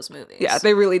one of those movies. Yeah,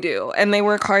 they really do. And they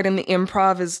work hard, and the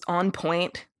improv is on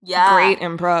point. Yeah. Great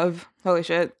improv. Holy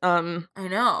shit. I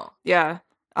know. Yeah.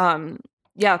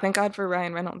 Yeah, thank God for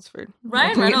Ryan Reynolds for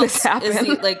Ryan Reynolds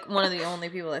is like one of the only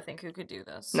people I think who could do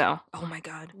this. No. Oh my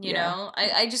God. You know?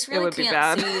 I just really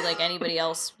can't see like anybody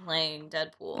else playing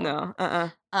Deadpool.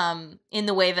 No. In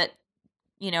the way that,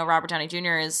 you know, Robert Downey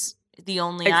Jr. is the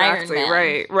only Iron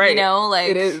Man. Right. You know, like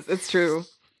it is. It's true.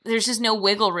 There's just no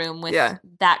wiggle room with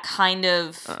that kind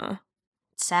of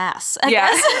sass, I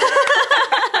guess.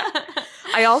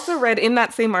 I also read in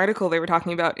that same article they were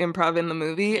talking about improv in the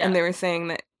movie, and they were saying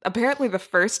that apparently the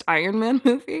first Iron Man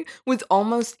movie was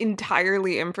almost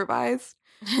entirely improvised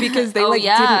because they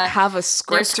didn't have a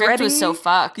script. Their script ready. Was so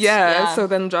fucked. Yeah, so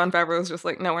then Jon Favreau was just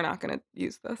like, no, we're not going to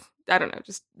use this. I don't know,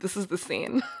 just this is the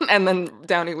scene. And then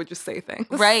Downey would just say things.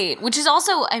 Right, which is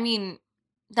also, I mean,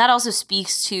 that also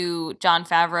speaks to Jon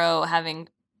Favreau having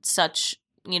such,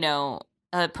 you know,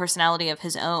 a personality of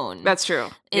his own. That's true.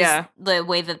 The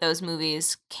way that those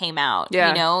movies came out.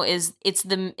 You know, it's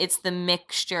the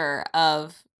mixture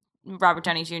of Robert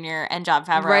Downey Jr. and Jon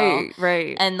Favreau.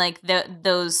 Right. And like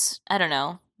those, I don't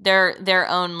know, their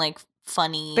own like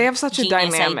funny. They have such a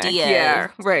dynamic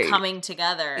idea coming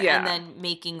together and then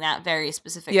making that very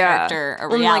specific character a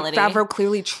reality. Like Favreau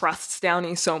clearly trusts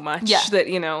Downey so much that,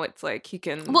 you know, it's like he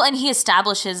can. Well, and he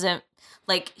establishes it,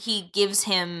 like he gives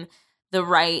him the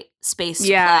right space to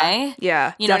play.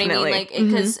 Yeah. You know definitely. what I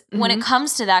mean? Like, because when it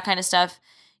comes to that kind of stuff,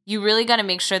 you really got to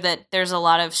make sure that there's a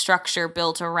lot of structure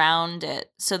built around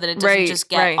it so that it doesn't just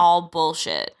get all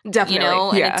bullshit. Definitely. You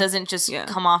know? And it doesn't just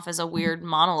come off as a weird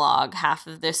monologue half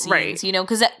of the scenes, you know?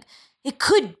 Because it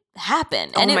could happen.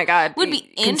 And my God. It would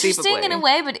be interesting in a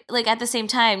way, but like at the same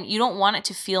time, you don't want it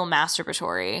to feel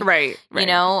masturbatory. Right. You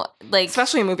know? Like,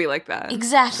 especially a movie like that.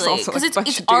 Exactly. Because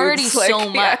it's already so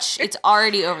much. It's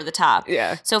already over the top.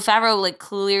 Yeah. So Favreau like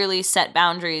clearly set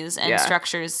boundaries and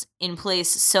structures in place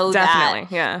so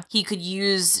that he could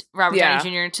use Robert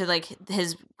Downey Jr. to like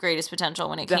his greatest potential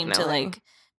when it came to like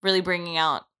really bringing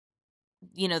out,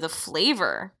 you know, the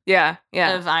flavor of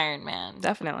Iron Man.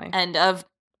 Definitely. And of,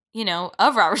 you know,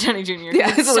 of Robert Downey Jr.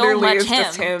 Yeah, it's so literally much it's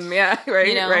just him. Yeah, right,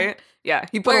 you know? Right. Yeah,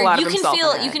 he put a lot of himself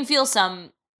in it. You can feel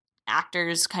some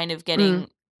actors kind of getting,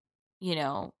 you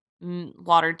know,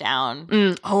 watered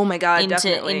down. Oh my God, into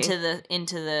definitely.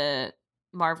 into the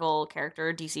Marvel character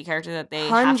or DC character that they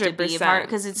have to be a part,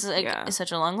 because it's like it's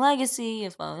such a long legacy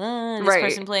of this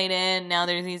person played in. Now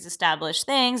there's these established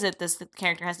things that this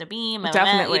character has to be.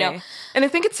 Definitely, and I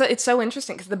think it's so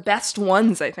interesting because the best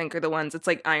ones I think are the ones it's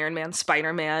like Iron Man,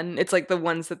 Spider-Man. It's like the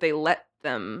ones that they let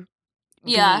them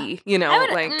be.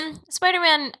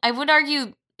 Spider-Man. I would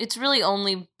argue it's really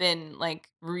only been like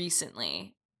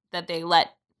recently that they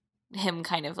let him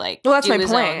kind of like that's my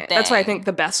point. That's why I think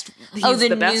the best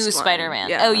the new Spider-Man.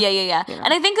 Yeah. Oh yeah.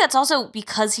 And I think that's also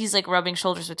because he's like rubbing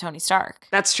shoulders with Tony Stark.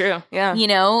 That's true. Yeah.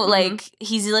 Like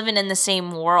he's living in the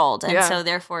same world, and so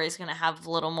therefore he's gonna have a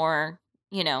little more,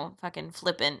 fucking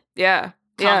flippant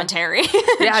commentary.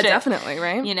 Yeah, definitely,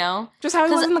 right? Just how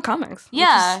he was in the comics.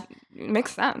 Yeah. It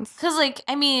makes sense. Because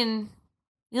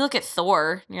you look at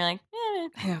Thor and you're like,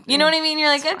 you know what I mean? You're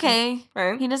like, okay.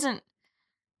 Right. He doesn't,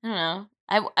 I don't know.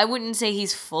 I wouldn't say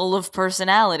he's full of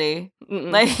personality.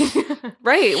 Right.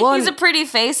 Well, he's a pretty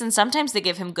face, and sometimes they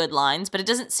give him good lines, but it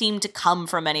doesn't seem to come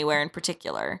from anywhere in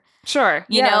particular. Sure.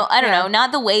 I don't know.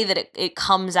 Not the way that it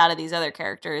comes out of these other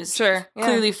characters. Sure. Yeah.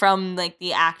 Clearly from like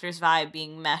the actor's vibe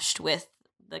being meshed with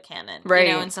the canon, right?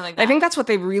 And stuff like that. I think that's what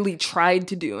they really tried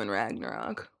to do in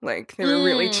Ragnarok. Like they were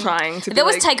really trying to. That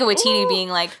was Taika Waititi being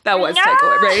like, that was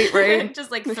Taika, right?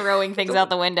 Just like throwing things out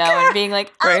the window and being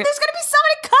like, there's gonna be so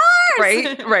many cars,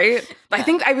 right.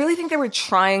 I really think they were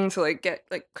trying to like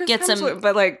get some,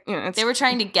 but like they were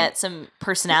trying to get some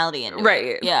personality into right?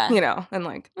 It. Yeah, and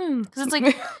like because it's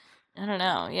like. I don't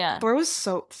know, yeah.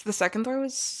 The second Thor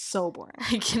was so boring.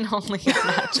 I can only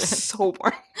imagine. So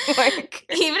boring. Like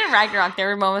even in Ragnarok, there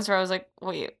were moments where I was like,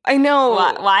 wait. I know.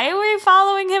 Why are we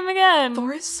following him again?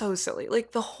 Thor is so silly.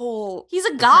 Like the whole he's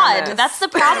a god. Premise. That's the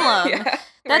problem.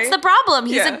 That's the problem.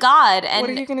 He's a god. And what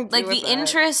are you gonna do like with the that?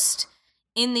 Interest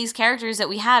in these characters that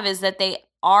we have is that they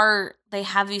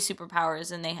have these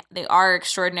superpowers and they are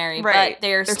extraordinary, but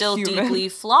they're still human. Deeply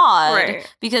flawed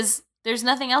because there's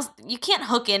nothing else. You can't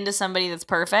hook into somebody that's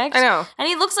perfect. I know. And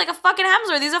he looks like a fucking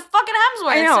Hemsworth. He's a fucking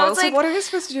Hemsworth. I know. So it's like, what are we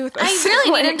supposed to do with this? I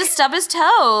really need him to stub his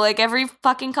toe like every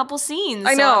fucking couple scenes.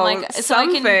 I know. So I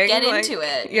can get into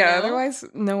it. Yeah, otherwise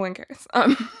no one cares.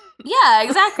 Yeah,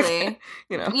 exactly.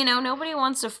 Nobody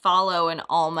wants to follow an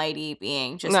almighty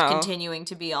being just continuing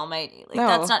to be almighty. Like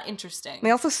that's not interesting.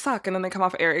 They also suck, and then they come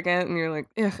off arrogant, and you're like,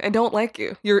 I don't like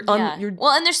you. You're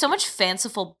well, and there's so much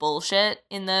fanciful bullshit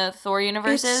in the Thor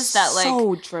universes that like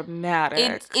so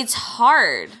dramatic. It's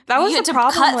hard. That was the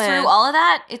problem. Cut through all of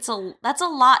that. That's a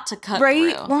lot to cut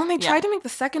through. Well, and they tried to make the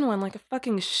second one like a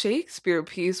fucking Shakespeare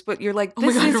piece, but you're like,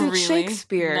 this isn't really?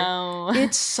 Shakespeare. No,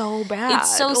 it's so bad.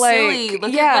 It's so silly.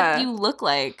 Look at what you look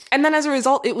like. And then as a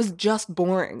result, it was just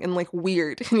boring and like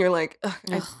weird. And you're like,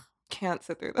 I can't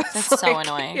sit through this. That's so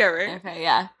annoying. Yeah, right? Okay,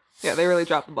 yeah. Yeah, they really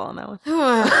dropped the ball on that one.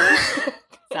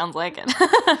 Sounds like it.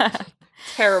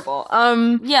 Terrible.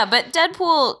 Yeah, but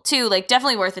Deadpool 2, like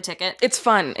definitely worth a ticket. It's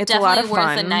fun. It's definitely a lot of fun.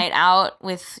 Definitely worth a night out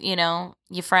with,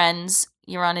 your friends.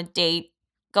 You're on a date.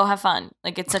 Go have fun.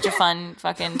 Like, it's such a fun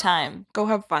fucking time. Go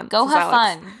have fun. Go have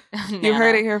fun. You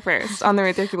heard it here first on the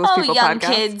Ridiculous People young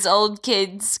podcast. Kids, old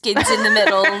kids, kids in the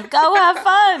middle. Go have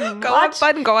fun. Have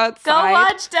fun. Go outside. Go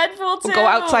watch Deadpool 2. Go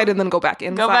outside and then go back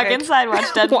inside. Go back inside. Watch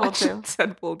Deadpool 2.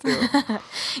 Deadpool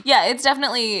 2. Yeah, it's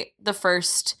definitely the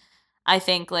first, I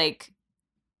think, like,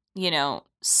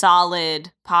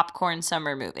 solid popcorn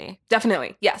summer movie.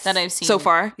 Definitely. Yes. That I've seen so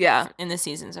far. Yeah. In the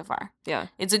season so far. Yeah.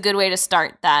 It's a good way to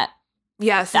start that.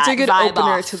 Yes, it's a good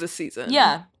opener to the season.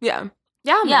 Yeah. Yeah.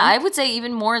 Yeah, I would say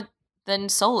even more than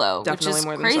Solo, definitely which is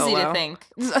more than crazy Solo. To think.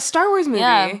 It's a Star Wars movie.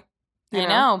 Yeah. I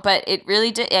know, but it really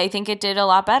did. I think it did a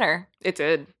lot better. It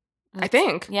did. I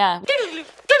think. Yeah.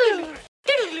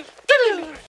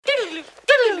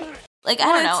 Like, I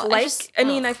don't know. Like,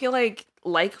 I feel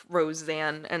like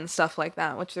Roseanne and stuff like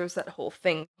that, which there's that whole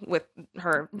thing with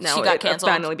her now she got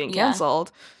canceled. Finally being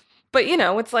canceled. But,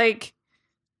 it's like,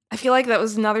 I feel like that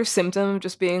was another symptom of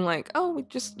just being like, we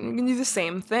can do the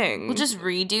same thing. We'll just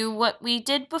redo what we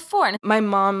did before. My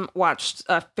mom watched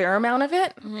a fair amount of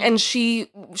it, and she's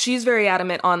very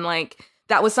adamant on, like,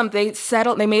 that was something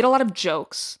they made a lot of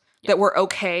jokes that were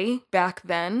okay back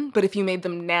then, but if you made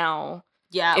them now,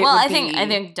 I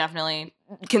think definitely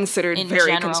considered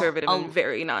very conservative and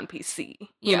very non-PC,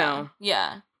 you know?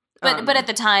 Yeah. But at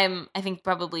the time, I think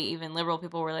probably even liberal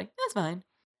people were like, that's fine.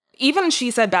 Even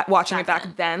she said that watching it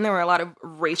back then, there were a lot of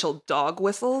racial dog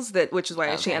whistles which is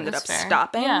why she ended up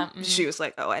stopping. Yeah. She was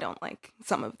like, I don't like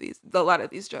some of these. A lot of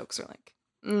these jokes are like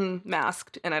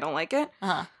masked, and I don't like it.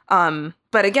 Uh-huh.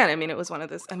 But again, it was one of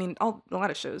those. A lot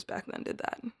of shows back then did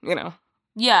that.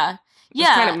 Yeah. It's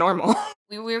kind of normal.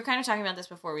 We were kind of talking about this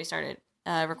before we started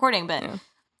recording, but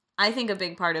I think a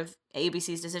big part of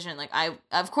ABC's decision, like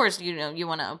of course, you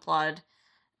want to applaud,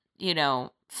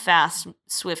 fast,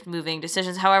 swift-moving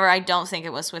decisions. However, I don't think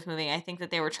it was swift-moving. I think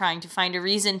that they were trying to find a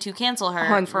reason to cancel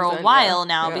her for a while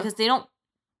now because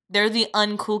they're the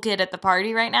uncool kid at the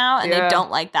party right now, and they don't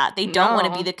like that. They don't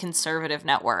want to be the conservative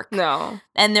network. No.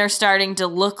 And they're starting to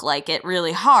look like it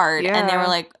really hard, and they were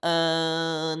like,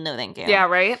 no thank you. Yeah,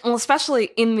 right? Well, especially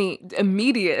in the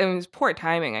immediate, it was poor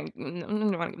timing. I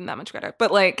don't want to give them that much credit.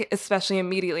 But, like, especially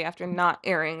immediately after not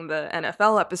airing the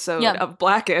NFL episode of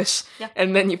Blackish,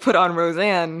 and then you put on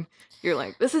Roseanne, you're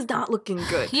like, this is not looking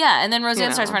good. Yeah, and then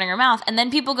Roseanne starts running her mouth, and then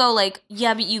people go like,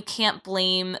 yeah, but you can't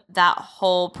blame that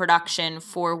whole production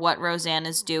for what Roseanne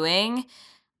is doing.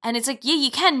 And it's like, yeah,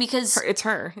 you can, because it's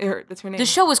her. That's her name. The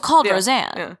show was called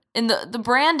Roseanne. Yeah. And the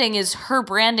branding is her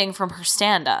branding from her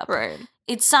stand-up. Right.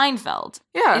 It's Seinfeld.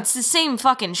 Yeah. It's the same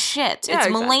fucking shit. Yeah,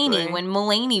 it's Mulaney when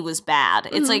Mulaney was bad.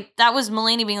 It's like, that was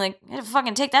Mulaney being like, I had to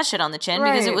fucking take that shit on the chin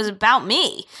because it was about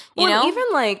me. You know? Even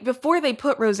like before they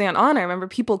put Roseanne on, I remember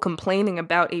people complaining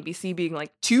about ABC being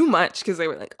like too much because they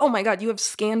were like, oh my God, you have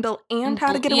Scandal and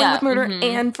How to Get Away with Murder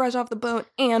and Fresh Off the Boat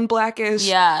and Blackish.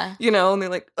 Yeah. And they're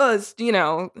like, oh, it's,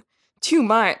 too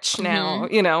much now,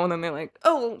 and then they're like,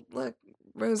 oh, look,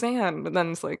 Roseanne. But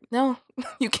then it's like, no,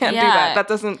 you can't do that. That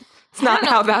doesn't... It's not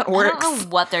how that works. I don't know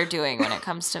what they're doing when it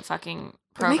comes to fucking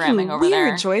programming over there.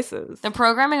 Weird choices. The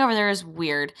programming over there is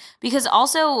weird. Because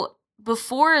also,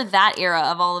 before that era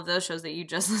of all of those shows that you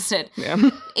just listed,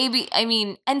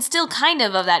 and still kind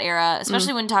of that era,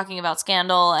 especially when talking about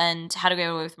Scandal and How to Get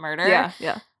Away with Murder.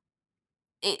 Yeah.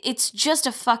 It's just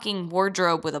a fucking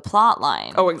wardrobe with a plot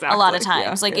line. Oh, exactly. A lot of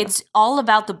times. It's all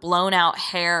about the blown out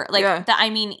hair.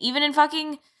 Even in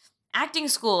fucking... acting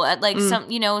school at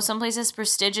some place as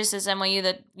prestigious as NYU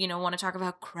that want to talk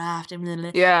about craft and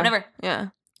whatever. Yeah,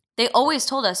 they always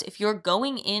told us if you're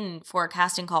going in for a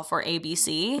casting call for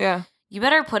ABC, you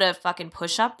better put a fucking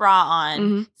push-up bra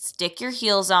on, stick your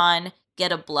heels on,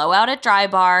 get a blowout at Dry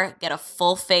Bar, get a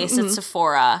full face at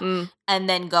Sephora, and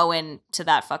then go into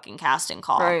that fucking casting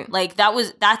call. Right. Like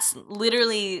that's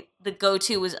literally the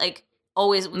go-to was like.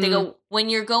 Always, they go, when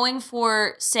you're going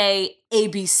for, say,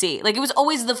 ABC. Like, it was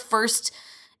always the first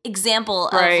example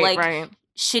of,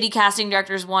 shitty casting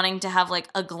directors wanting to have, like,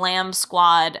 a glam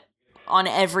squad on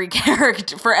every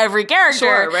character, for every character.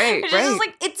 Sure, right, It's just,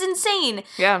 like, it's insane.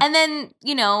 Yeah. And then,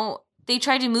 they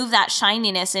tried to move that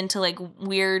shininess into, like,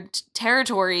 weird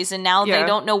territories, and now they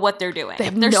don't know what they're doing.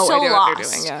 They're so idea lost. What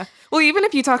they're doing, yeah. Well, even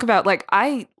if you talk about,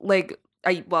 I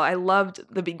loved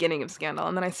the beginning of Scandal,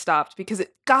 and then I stopped because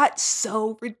it got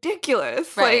so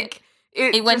ridiculous. Right. Like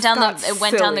it went down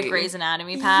the Grey's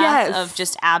Anatomy path of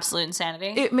just absolute insanity.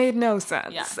 It made no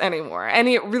sense anymore, and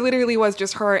it literally was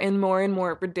just her in more and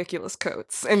more ridiculous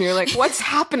coats. And you're like, what's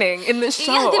happening in this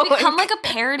show? Yeah, they become like a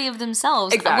parody of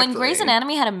themselves. Exactly. When Grey's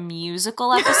Anatomy had a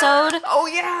musical episode, oh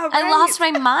yeah, right. I lost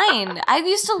my mind. I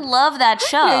used to love that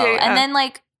show, and then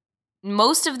like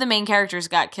most of the main characters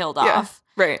got killed off.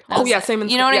 Right. Same in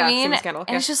you know what I mean? Same in Scandal.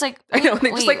 And it's just like, I know.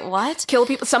 They wait, just like what? Kill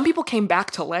people. Some people came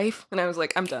back to life, and I was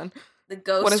like, I'm done. The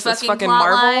ghost. What is this fucking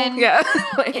Marvel? Line? Yeah.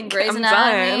 In Grey's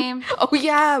Anatomy. Done. Oh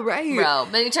yeah, right. Bro,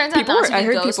 but it turns out not to be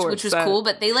a ghost, which was cool.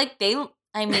 But they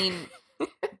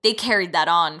carried that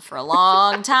on for a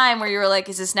long time. Where you were like,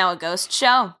 is this now a ghost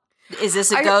show? Is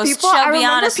this a ghost show? Be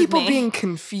honest with me. People being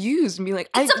confused and be like,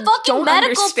 it's a fucking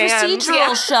medical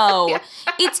procedural show. Yeah.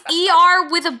 It's ER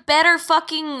with a better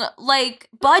fucking like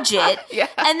budget.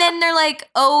 And then they're like,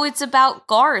 oh, it's about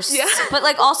ghosts. Yeah. But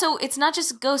like also, it's not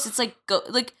just ghosts. It's like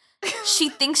she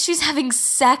thinks she's having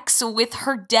sex with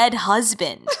her dead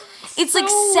husband. It's so like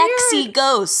sexy weird.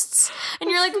 Ghosts. And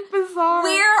you're like, bizarre.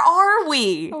 Where are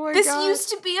we? Oh this God. Used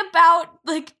to be about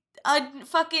like a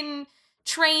fucking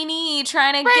trainee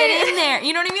trying to get in there.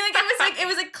 You know what I mean? Like it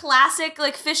was a classic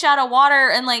like fish out of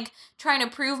water and like trying to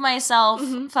prove myself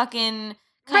fucking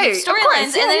kind of storylines,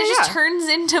 and then it just turns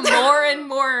into more and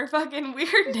more fucking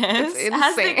weirdness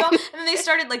as they go. And then they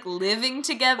started like living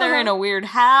together in a weird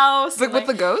house. Like with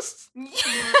the ghosts?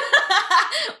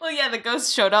 Well, yeah, the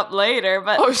ghosts showed up later,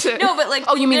 but oh shit. No, but like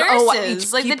you mean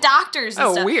nurses, like the doctors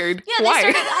and stuff. Weird. Yeah, why?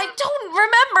 They started, I don't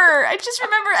remember. I just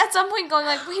remember at some point going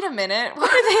like, wait a minute, why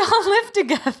do they all live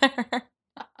together?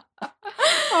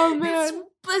 Oh man. It's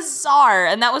bizarre.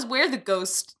 And that was where the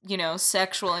ghost,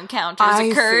 sexual encounters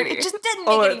occurred. See. It just didn't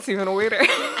make any it's even weirder.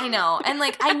 I know. And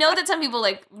like I know that some people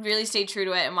like really stayed true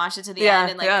to it and watched it to the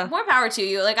end, and like more power to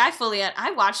you. Like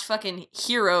I watched fucking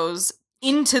Heroes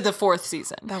into the 4th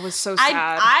season. That was so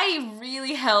sad. I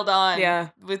really held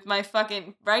on with my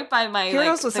fucking right by my Heroes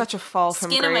like, was such a fall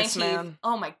from skin grace, of my teeth. man.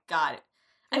 Oh my God.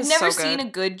 I've never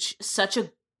seen such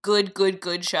a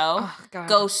good show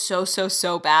go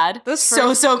so bad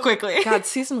so quickly. God,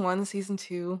 season 1, season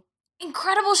 2.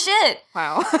 Incredible shit.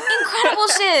 Wow. Incredible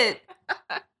shit.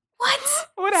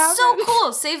 What happened? So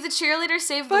cool. Save the cheerleader,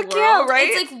 save the world. Yeah, right?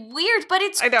 It's like weird, but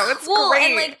it's I know, cool. it's great.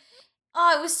 And like,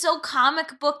 oh, it was so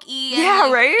comic booky. And yeah,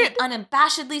 like, right?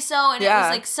 Unabashedly so. And it was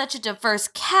like such a diverse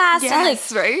cast. Yes, and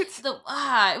like,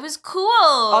 right? It was cool.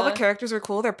 All the characters were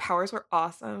cool. Their powers were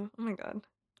awesome. Oh my God.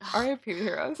 R.I.P.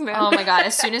 heroes, man. Oh my God.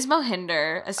 As soon as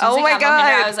Mohinder, I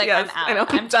was like, I'm out. I know,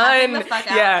 I'm done. The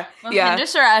fuck out. Yeah. Mohinder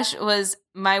Suresh was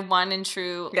my one and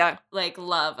true like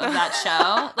love of that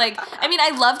show. Like, I mean, I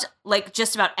loved like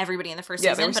just about everybody in the first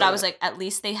season, but I was like, at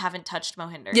least they haven't touched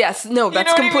Mohinder. Yes, no,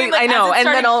 that's completely. I know, and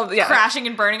then all crashing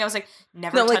and burning. I was like,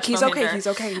 never. No, like he's Mohinder. Okay, he's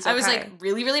okay. I was like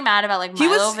really, really mad about like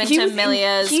Milo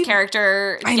Ventimiglia's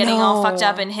character getting all fucked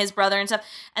up and his brother and stuff,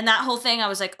 and that whole thing. I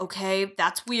was like, okay,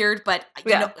 that's weird, but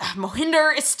you know,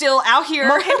 Mohinder is still out here.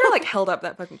 Mohinder like held up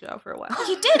that fucking show for a while.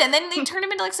 He did, and then they turned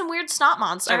him into like some weird snot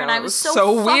monster, and I was so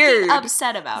fucking weird.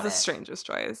 upset about the strangest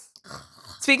choice.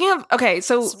 Speaking of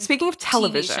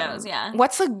television, TV shows,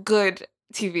 what's a good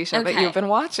TV show that you've been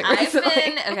watching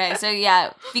recently?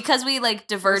 Because we like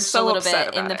diverged a little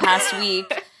bit in the past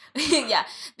week.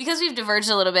 Because we've diverged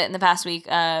a little bit in the past week,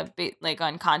 like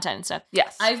on content and stuff.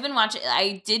 Yes, I've been watching.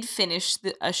 I did finish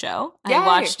a show. Yay. I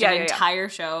watched an entire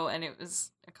show, and it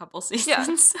was a couple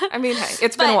seasons. Yeah. I mean, hey,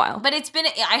 it's been a while, but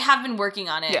I have been working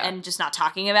on it and just not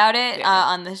talking about it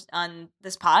on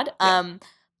this pod. Yeah.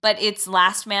 But it's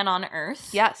Last Man on Earth.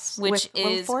 Yes, which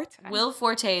is Will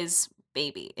Forte's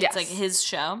baby. It's like his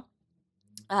show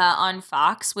on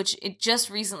Fox, which it just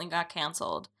recently got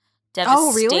canceled. Devastation.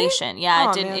 Oh, really?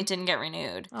 Yeah, it didn't get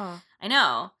renewed. Oh. I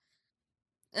know.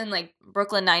 And like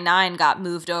Brooklyn Nine-Nine got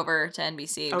moved over to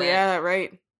NBC. Oh, yeah,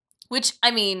 right. Which,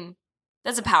 I mean,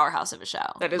 that's a powerhouse of a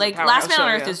show. That is like a powerhouse Last Man show,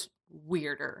 on Earth is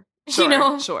weirder. Sure, you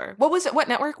know? Sure. What was it? What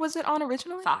network was it on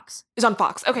originally? Fox. It was on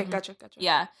Fox. Okay, gotcha.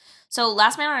 Yeah. So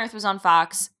Last Man on Earth was on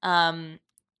Fox.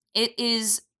 It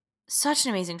is such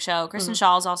an amazing show. Kristen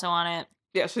Shaw is also on it.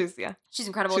 Yeah, she's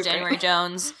incredible. She's January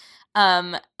Jones,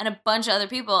 and a bunch of other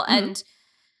people, and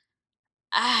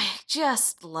I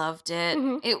just loved it.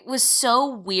 It was so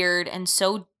weird and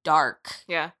so dark.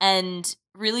 Yeah, and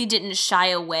really didn't shy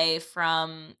away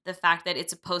from the fact that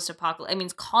it's a post-apocalyptic. I mean,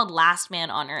 it's called Last Man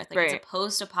on Earth. Like it's a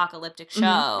post-apocalyptic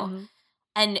show,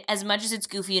 and as much as it's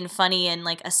goofy and funny and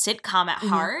like a sitcom at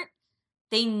heart.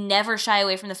 They never shy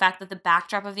away from the fact that the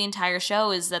backdrop of the entire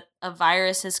show is that a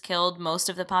virus has killed most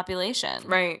of the population.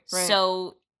 Right.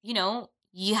 So, you know,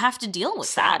 you have to deal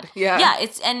with that. Yeah. Yeah,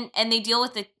 it's and they deal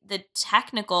with the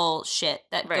technical shit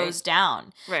that goes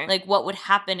down. Right. Like what would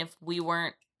happen if we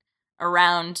weren't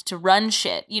around to run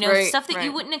shit. You know, stuff that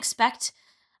you wouldn't expect.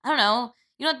 I don't know.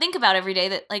 You don't think about every day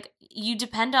that like you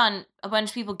depend on a bunch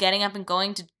of people getting up and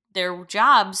going to their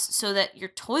jobs so that your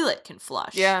toilet can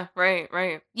flush. Yeah, right.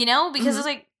 You know, because it's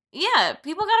like, yeah,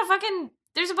 people gotta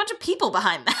there's a bunch of people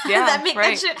behind that that make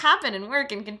that shit happen and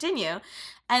work and continue.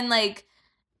 And like,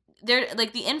 they're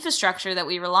like the infrastructure that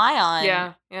we rely on.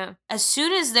 Yeah. As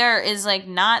soon as there is like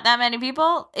not that many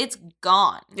people, it's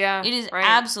gone. Yeah. It is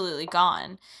absolutely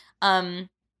gone. And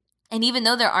even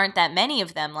though there aren't that many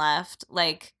of them left,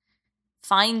 like,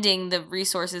 finding the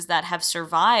resources that have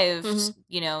survived,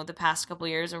 you know, the past couple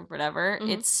years or whatever,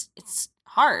 it's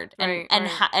hard,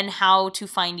 and how to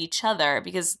find each other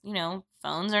because you know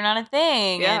phones are not a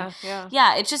thing. Yeah.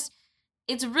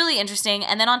 It's really interesting,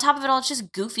 and then on top of it all, it's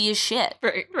just goofy as shit.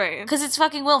 Right. Because it's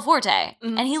fucking Will Forte,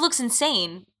 and he looks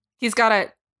insane. He's got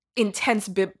a intense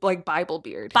Bible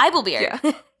beard. Yeah.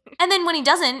 And then when he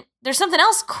doesn't, there's something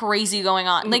else crazy going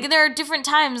on. Like, there are different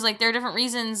times, like, there are different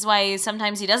reasons why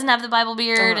sometimes he doesn't have the Bible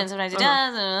beard and sometimes he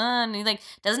does. And he, like,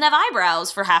 doesn't have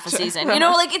eyebrows for half a season. You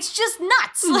know, like, it's just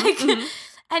nuts. Like,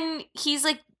 and he's,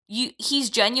 like, he's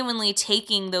genuinely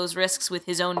taking those risks with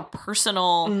his own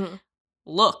personal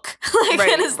look, like,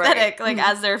 and aesthetic, like,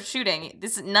 as they're shooting.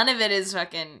 None of it is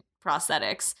fucking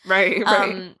prosthetics. Right.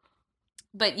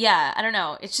 But, yeah, I don't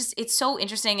know. It's just, it's so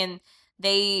interesting, and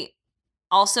they...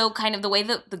 Also, kind of the way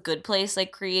that The Good Place,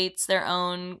 like, creates their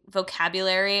own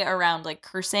vocabulary around, like,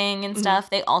 cursing and stuff.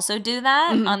 They also do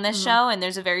that on this show, and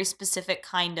there's a very specific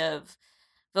kind of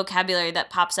vocabulary that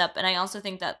pops up. And I also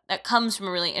think that that comes from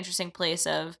a really interesting place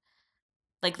of,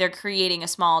 like, they're creating a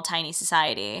small, tiny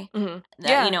society.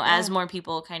 That, you know, as more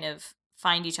people kind of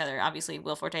find each other. Obviously,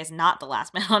 Will Forte is not the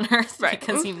last man on Earth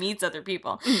because he meets other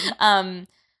people.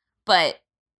 But...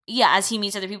 yeah, as he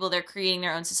meets other people, they're creating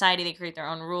their own society. They create their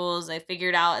own rules. They figure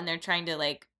it out, and they're trying to,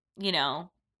 like, you know,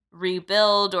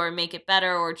 rebuild or make it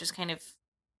better or just kind of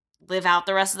live out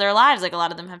the rest of their lives. Like, a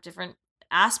lot of them have different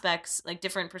aspects, like,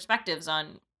 different perspectives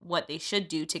on what they should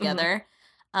do together.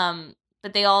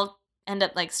 But they all end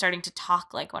up like starting to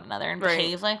talk like one another and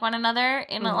behave like one another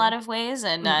in a lot of ways,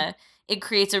 and it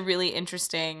creates a really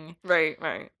interesting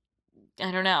I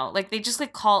don't know, like they just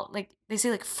like call, like they say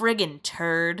like friggin'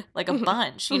 turd like a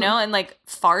bunch, you know, and like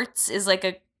farts is like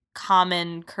a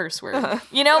common curse word,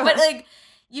 you know, but like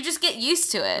you just get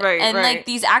used to it, and like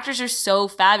these actors are so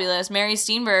fabulous. Mary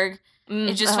Steenburgen,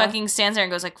 it just fucking stands there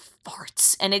and goes like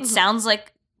farts, and it sounds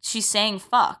like she's saying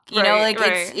fuck, you know, like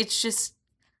it's just,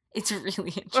 it's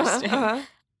really interesting.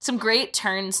 Some great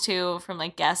turns too from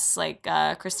like guests like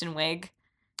Kristen Wiig.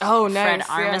 Oh, nice.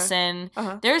 Fred Armisen.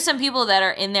 Yeah. There are some people that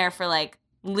are in there for like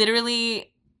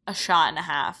literally a shot and a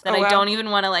half that I don't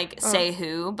even want to like say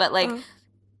who, but like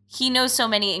he knows so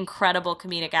many incredible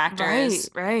comedic actors.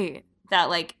 Right. That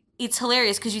like it's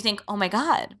hilarious because you think, oh my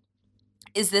God,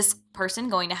 is this person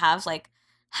going to have like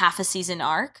half a season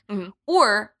arc,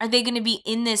 or are they going to be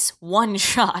in this one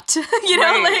shot, you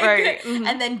know,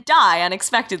 and then die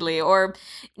unexpectedly, or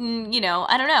you know,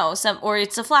 I don't know, or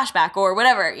it's a flashback or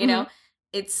whatever, you know.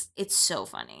 It's so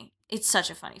funny. It's such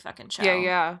a funny fucking show.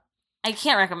 Yeah. I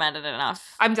can't recommend it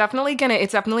enough. I'm definitely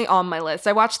it's definitely on my list.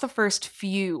 I watched the first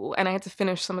few, and I had to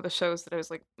finish some of the shows that I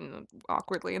was like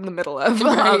awkwardly in the middle of.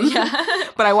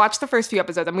 But I watched the first few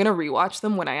episodes. I'm gonna rewatch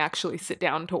them when I actually sit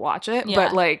down to watch it. Yeah.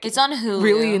 But like, it's on Hulu.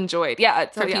 Really enjoyed. Yeah,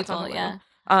 for people. Yeah.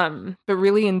 But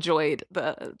really enjoyed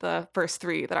the first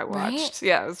 3 that I watched. Right?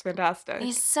 Yeah, it was fantastic.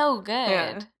 It's so good.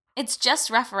 Yeah. It's just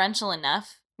referential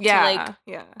enough. To like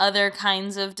other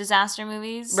kinds of disaster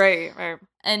movies. Right.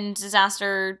 And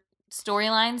disaster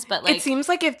storylines, but like it seems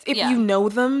like if you know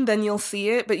them, then you'll see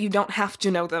it, but you don't have to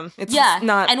know them. It's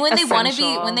not. And when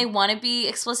essential. they want to be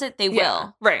explicit, they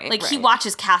will. Right. Like he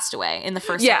watches Castaway in the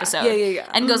first episode.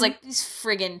 And goes like, these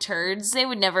friggin' turds. They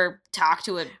would never talk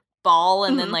to a ball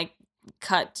and then like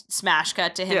smash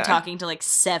cut to him talking to like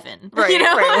 7, right? You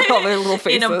know, with all their little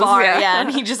faces in a bar,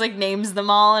 and he just like names them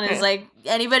all and is like,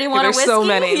 anybody want a whiskey? There's so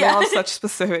many, they all have such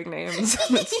specific names.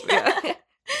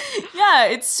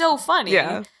 It's so funny.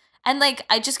 And like,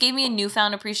 I just gave me a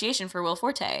newfound appreciation for Will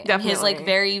Forte. Definitely. And his like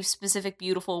very specific,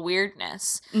 beautiful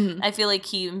weirdness. I feel like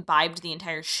he imbibed the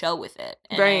entire show with it.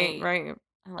 And right.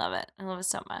 I love it. I love it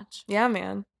so much. Yeah,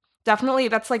 man. Definitely,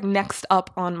 that's like next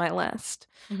up on my list.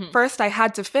 First, I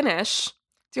had to finish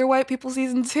Dear White People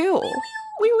season 2.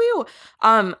 Wee.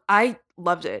 I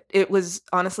loved it. It was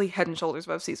honestly head and shoulders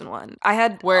above season 1. I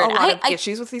had a lot of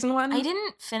issues with season 1. I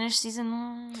didn't finish season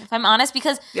 1, if I'm honest,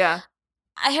 because I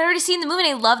had already seen the movie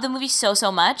and I loved the movie so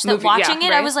much that watching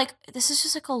it, I was like, this is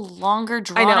just like a longer,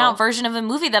 drawn out version of a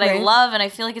movie that I love, and I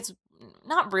feel like it's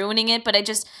not ruining it, but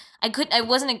I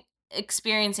wasn't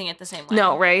experiencing it the same way.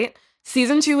 No, right?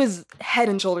 Season 2 is head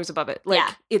and shoulders above it. Like,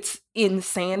 it's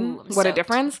insane. What a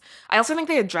difference. I also think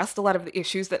they addressed a lot of the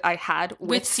issues that I had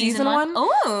with season 1.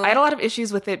 Oh. I had a lot of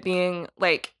issues with it being,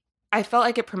 like, I felt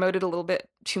like it promoted a little bit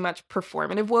too much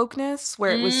performative wokeness,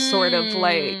 where it was sort of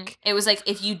like... It was like,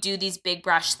 if you do these big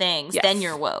brush things, then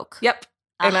you're woke. Yep.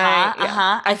 And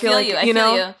I feel like, you. I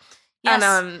feel you. Yes.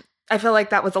 And I feel like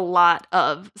that was a lot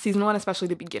of season 1, especially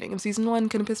the beginning of season 1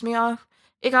 kind of pissed me off.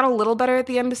 It got a little better at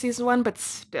the end of season 1, but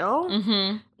still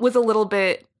was a little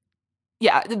bit...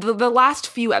 Yeah, the last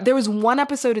few... There was one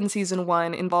episode in season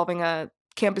 1 involving a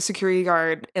campus security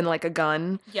guard and, like, a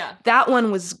gun. Yeah. That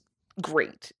one was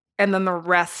great. And then the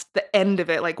rest, the end of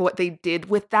it, like, what they did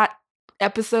with that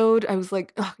episode, I was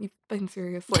like, oh, you've been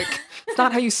serious. Like, it's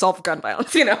not how you solve gun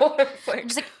violence, you know?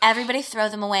 Just like, everybody throw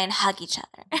them away and hug each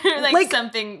other. like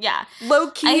something,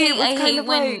 low-key.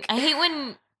 I hate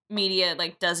when media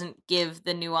like doesn't give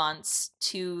the nuance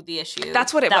to the issue.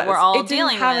 That's what it was. We're all it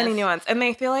dealing didn't have with. any nuance, and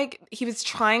I feel like he was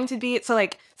trying to be. So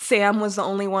like Sam was the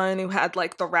only one who had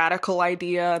like the radical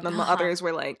idea, and then the others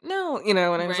were like, no, you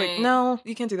know. And I was like, no,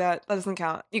 you can't do that. That doesn't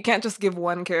count. You can't just give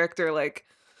one character like,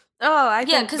 oh, I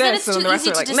think because then it's too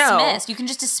easy to like, dismiss. No. You can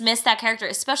just dismiss that character,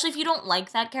 especially if you don't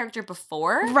like that character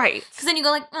before. Right. Because then you go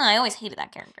like, oh, I always hated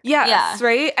that character. Yes,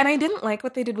 right? And I didn't like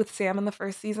what they did with Sam in the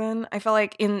first season. I felt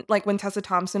like when Tessa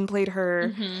Thompson played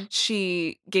her,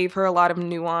 she gave her a lot of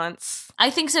nuance. I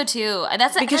think so too.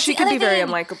 Because she could be very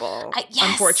unlikable,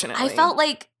 unfortunately. I felt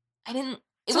like I didn't...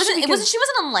 She wasn't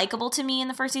unlikable to me in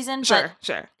the first season, but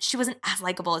she wasn't as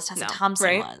likable as Tessa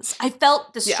Thompson was. I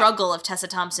felt the struggle of Tessa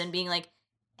Thompson being like,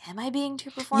 am I being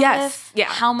too performative? Yes. Yeah.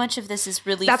 How much of this is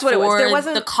really That's what it was. There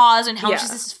wasn't the cause, and how much of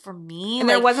this is for me? And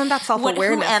like, there wasn't that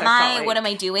self-awareness. Who am I? Like. What am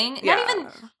I doing? Yeah. Not even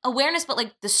awareness, but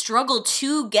like the struggle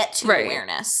to get to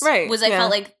awareness. Right. I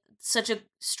felt like such a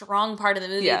strong part of the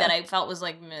movie that I felt was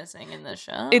like missing in the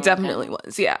show. It definitely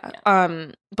was, yeah.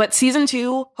 But season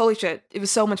 2, holy shit, it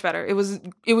was so much better. It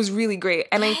was really great.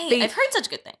 And I've heard such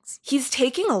good things. He's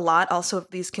taking a lot also of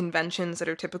these conventions that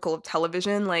are typical of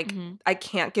television. Like, I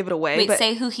can't give it away. Wait,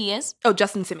 say who he is? Oh,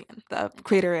 Justin Simien, the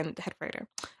creator and head writer,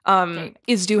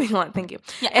 is doing a lot. Thank you.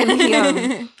 Yeah.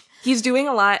 And he's doing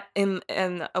a lot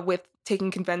with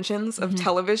taking conventions of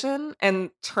television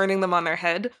and turning them on their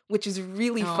head, which is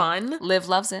really fun. Liv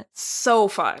loves it. So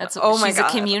fun. My God. She's a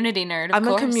community nerd, I'm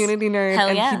a community nerd. Hell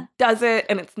and yeah. he does it,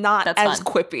 and it's not as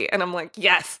fun. quippy. And I'm like,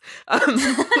 yes.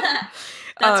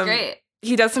 That's great.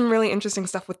 He does some really interesting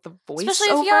stuff with the voiceover.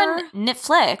 Especially if you're on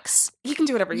Netflix. He can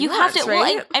do whatever he you wants, have to,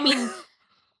 right? Well, I mean,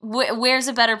 where's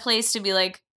a better place to be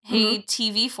like, hey,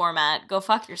 TV format, go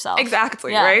fuck yourself.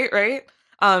 Exactly, right?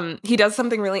 He does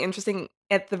something really interesting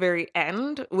at the very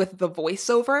end with the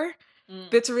voiceover.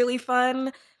 That's really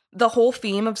fun. The whole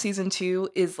theme of season 2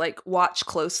 is like, watch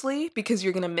closely because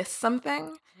you're going to miss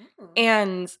something.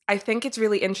 And I think it's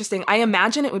really interesting. I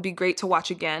imagine it would be great to watch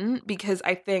again because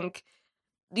I think,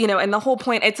 and the whole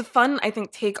point, it's a fun, I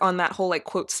think, take on that whole like,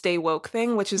 quote, stay woke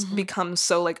thing, which has become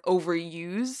so like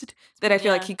overused that I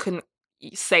feel like he couldn't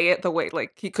say it the way,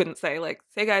 like he couldn't say like,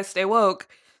 hey guys, stay woke.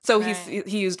 So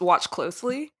he used watch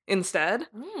closely instead.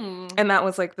 And that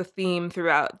was like the theme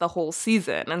throughout the whole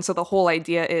season. And so the whole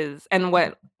idea is, and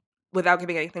without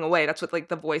giving anything away, that's what like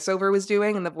the voiceover was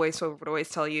doing. And the voiceover would always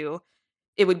tell you,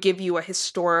 it would give you a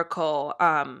historical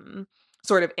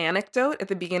sort of anecdote at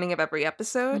the beginning of every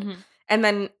episode. And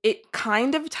then it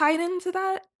kind of tied into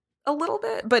that a little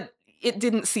bit, but it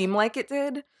didn't seem like it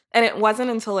did. And it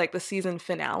wasn't until like the season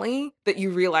finale that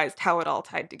you realized how it all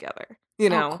tied together.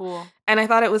 Oh, cool. And I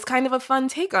thought it was kind of a fun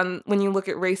take on when you look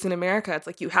at race in America. It's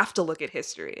like you have to look at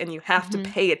history and you have to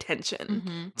pay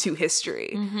attention to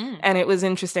history. And it was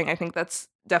interesting. I think that's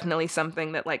definitely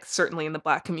something that like certainly in the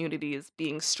Black community is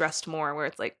being stressed more, where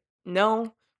it's like,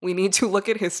 no, we need to look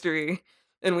at history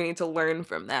and we need to learn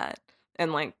from that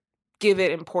and like give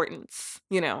it importance,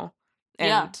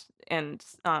 and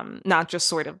not just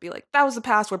sort of be like, that was the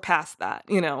past, we're past that.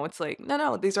 It's like,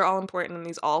 no, these are all important and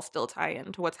these all still tie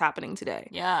into what's happening today.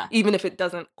 Yeah. Even if it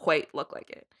doesn't quite look like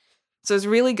it. So it was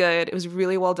really good. It was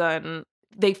really well done.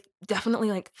 They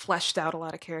definitely like fleshed out a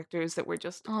lot of characters that were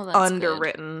just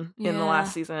underwritten in the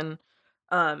last season.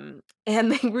 And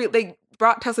they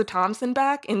brought Tessa Thompson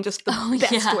back in just the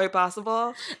best way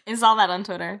possible. I saw that on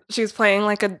Twitter. She was playing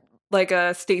like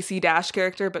a Stacey Dash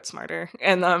character, but smarter.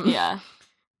 And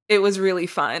it was really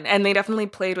fun. And they definitely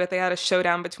they had a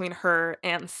showdown between her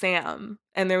and Sam.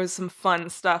 And there was some fun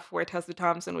stuff where Tessa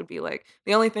Thompson would be like,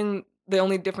 the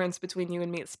only difference between you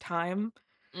and me is time.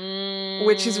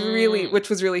 Which was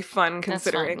really fun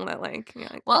considering that like,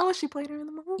 she played her in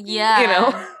the movie.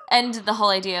 Yeah. And the whole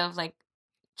idea of like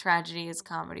tragedy is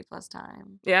comedy plus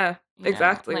time. Yeah,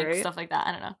 exactly. Like right? Stuff like that.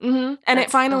 I don't know. And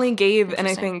it finally gave, and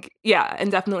I think,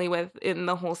 and definitely within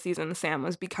the whole season, Sam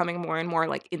was becoming more and more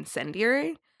like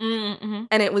incendiary. And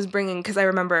it was because I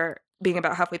remember being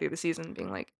about halfway through the season being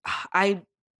like, I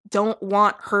don't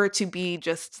want her to be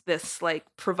just this like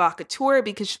provocateur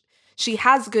because she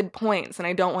has good points and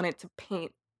I don't want it to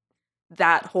paint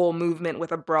that whole movement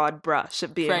with a broad brush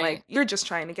of being like, you're just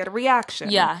trying to get a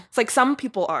reaction. Yeah. It's like some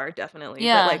people are definitely,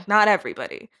 but like not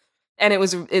everybody. And it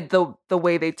was the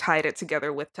way they tied it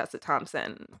together with Tessa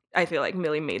Thompson, I feel like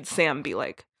really made Sam be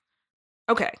like,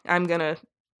 okay, I'm gonna,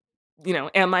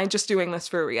 am I just doing this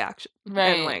for a reaction?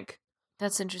 Right. And like,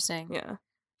 that's interesting. Yeah.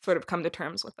 Sort of come to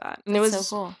terms with that. And it was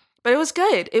so cool. But it was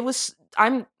good.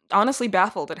 I'm honestly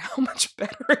baffled at how much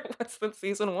better it was than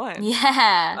season 1.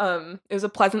 Yeah. It was a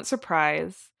pleasant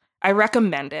surprise. I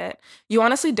recommend it. You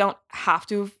honestly don't have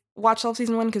to watch all of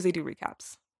season 1 because they do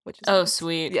recaps, which is nice.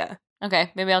 Sweet. Yeah.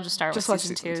 Okay, maybe I'll just start with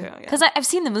season 2 because I've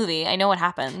seen the movie. I know what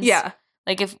happens. Yeah.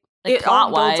 Like if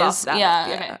plot wise,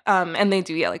 yeah. Okay. And they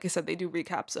do, like I said, they do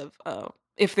recaps of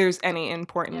if there's any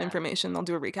important information, they'll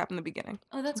do a recap in the beginning.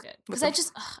 Oh, that's good. Because I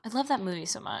love that movie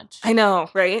so much. I know,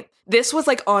 right? This was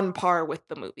like on par with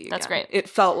the movie. That's again. great. It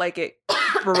felt like it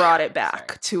brought it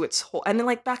back to its whole, and then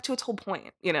like back to its whole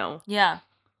point, Yeah.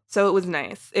 So it was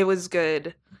nice. It was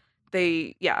good.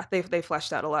 They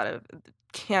fleshed out a lot of.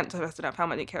 Can't stress enough how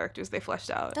many characters they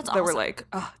fleshed out. That's awesome. They were like,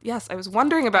 oh, yes, I was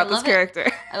wondering about this character.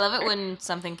 I love it when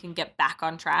something can get back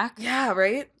on track. Yeah,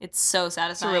 right? It's so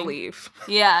satisfying. It's a relief.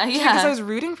 Yeah. Because I was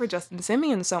rooting for Justin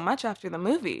Simien so much after the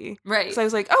movie. Right. So I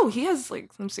was like, oh, he has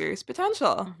like some serious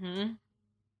potential. Mm-hmm.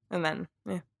 And then,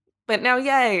 But now,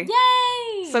 yay.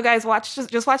 Yay! So guys,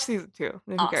 just watch season 2.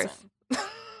 Who cares?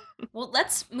 Well,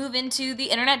 let's move into the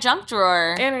internet junk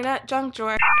drawer. Internet junk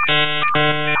drawer.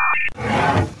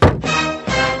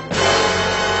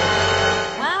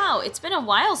 been a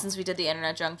while since we did the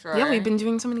Internet Junk Drawer. Yeah, we've been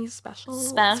doing so many special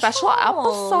episodes.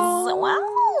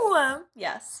 Wow.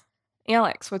 Yes.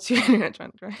 Alex, what's your Internet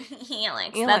Junk Drawer?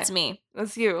 Alex. That's me.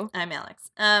 That's you. I'm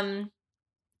Alex.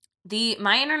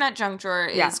 My Internet Junk Drawer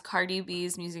is Cardi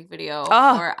B's music video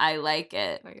for I Like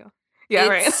It. There you go.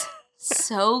 Yeah, it's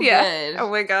so good. Oh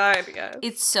my God, yeah.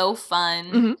 It's so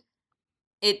fun.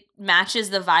 It matches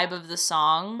the vibe of the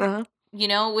song, you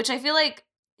know, which I feel like,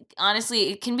 honestly,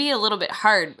 it can be a little bit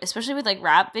hard, especially with like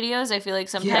rap videos. I feel like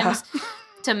sometimes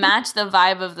to match the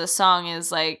vibe of the song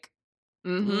is like,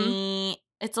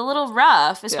 it's a little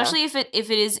rough, especially if it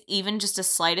is even just a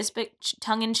slightest bit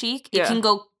tongue in cheek. It can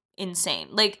go insane.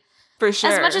 Like, for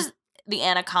sure. As much as the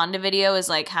Anaconda video is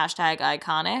like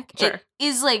 #iconic, it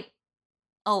is like,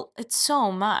 it's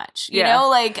so much. You know,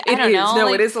 like I don't know. No,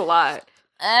 like, it is a lot.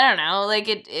 I don't know, like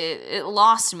it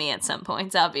lost me at some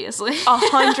points, obviously.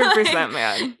 100%,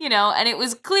 man. You know, and it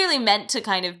was clearly meant to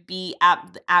kind of be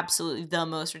absolutely the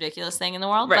most ridiculous thing in the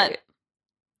world. Right. But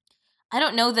I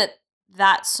don't know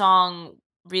that song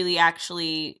really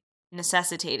actually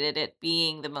necessitated it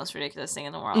being the most ridiculous thing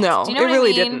in the world. No, do you know what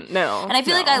really I mean? didn't. No. And I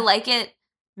feel like I Like It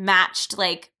matched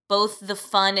like both the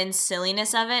fun and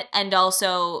silliness of it and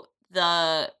also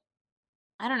the,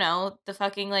 I don't know, the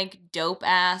fucking like dope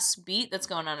ass beat that's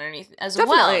going on underneath as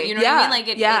well. You know what I mean? Like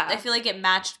I feel like it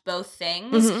matched both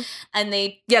things, and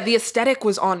the aesthetic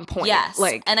was on point. Yes,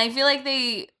 like, and I feel like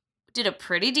they did a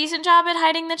pretty decent job at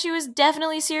hiding that she was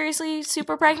definitely seriously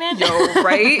super pregnant.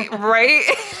 right.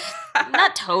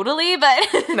 Not totally, but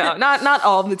no, not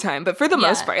all the time, but for the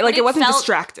most part, like it wasn't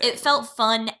distracting. It felt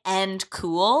fun and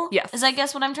cool. Yes, is I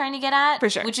guess what I'm trying to get at, for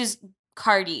sure. Which is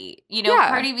Cardi. You know,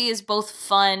 Cardi B is both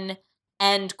fun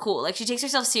and cool. Like she takes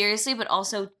herself seriously, but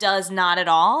also does not at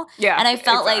all. Yeah, and I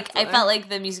felt like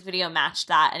the music video matched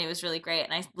that, and it was really great.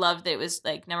 And I loved that it was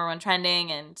like #1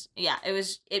 trending, and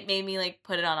it made me like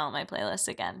put it on all my playlists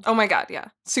again. Oh my God, yeah,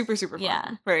 super fun.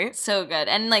 Yeah, right, so good,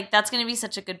 and like that's gonna be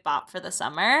such a good bop for the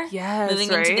summer. Yes,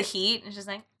 moving into the heat, and just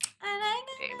like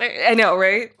I know,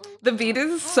 right? The beat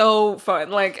is so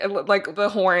fun, like the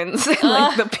horns, and,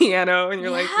 like the piano, and you're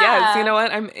like, yes, you know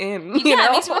what, I'm in. You know?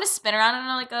 It makes me want to spin around in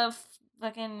like a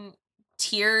fucking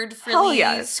tiered frilly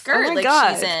skirt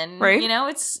she's in. Right? You know,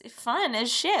 it's fun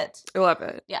as shit. I love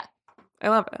it. Yeah. I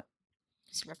love it.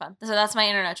 Super fun. So that's my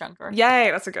Internet Junk Drawer. Yay,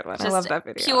 that's a good one. Just I love that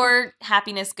video. Pure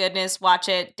happiness, goodness. Watch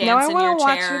it. Dance in your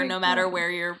chair, no matter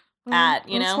where you're at,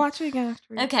 you know? Let's watch it again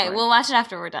after. Okay, we'll watch it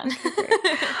after we're done.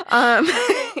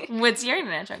 What's your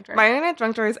Internet Junk Drawer? My Internet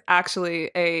Junk Drawer is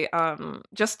actually a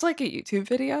just like a YouTube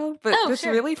video, but just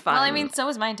really fun. Well, I mean, so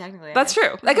is mine technically. That's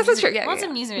true. I guess that's true. Yeah, well, it's a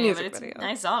music video, but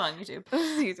I saw it on YouTube. It's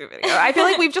a YouTube video. I feel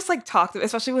like we've just like talked,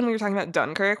 especially when we were talking about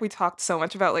Dunkirk, we talked so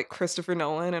much about like Christopher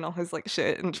Nolan and all his like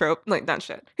shit and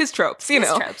his tropes, you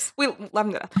know. Tropes. We love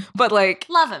him to death. But like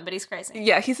love him, but he's crazy.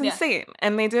 Yeah, he's insane.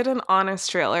 And they did an honest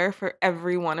trailer for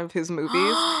every one of his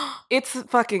movies. It's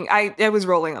fucking I was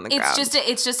rolling on the ground.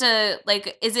 It's just a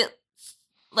like, is it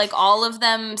like all of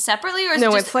them separately, or is no,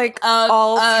 it just it's like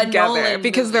all together Nolan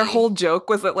because movie? Their whole joke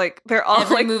was that like they're all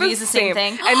every like movie is the same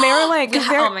thing, and they were like,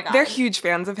 oh my God, they're huge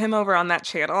fans of him over on that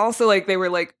channel, so like they were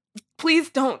like, please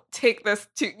don't take this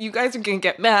to, you guys are gonna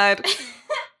get mad.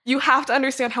 You have to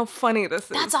understand how funny this is.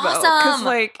 That's awesome. Because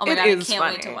like oh my God, I can't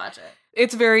wait to watch it.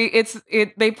 It's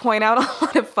they point out a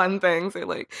lot of fun things. They're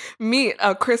like, meet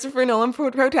a Christopher Nolan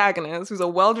protagonist who's a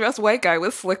well-dressed white guy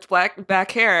with slicked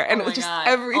back hair. And it's just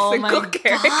every single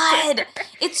character. God.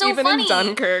 It's so even funny. In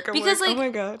Dunkirk. I'm because like, oh my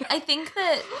God. I think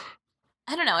that,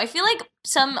 I don't know, I feel like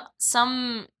some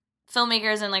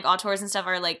filmmakers and like auteurs and stuff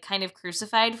are like kind of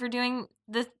crucified for doing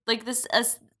the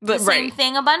same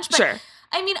thing a bunch. But sure.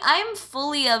 I mean, I'm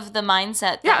fully of the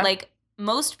mindset that like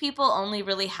most people only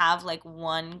really have like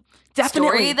one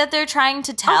story that they're trying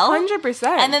to tell. 100%.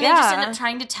 And then they just end up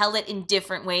trying to tell it in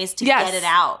different ways to get it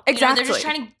out. Exactly. You know, they're just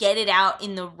trying to get it out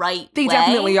in the right way. They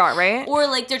definitely are, right? Or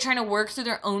like they're trying to work through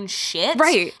their own shit.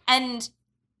 Right. And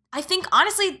I think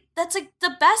honestly, that's like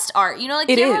the best art. You know, like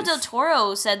Guillermo del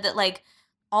Toro said that like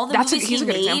all the movies he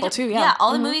made, example too, yeah.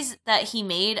 all the movies that he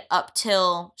made up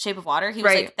till Shape of Water, he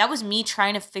was like, that was me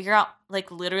trying to figure out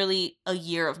like literally a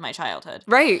year of my childhood.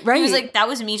 Right. He was like, that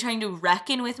was me trying to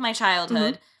reckon with my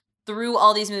childhood through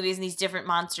all these movies and these different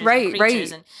monsters and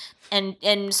creatures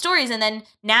and stories. And then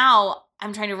now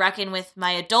I'm trying to reckon with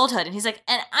my adulthood. And he's like,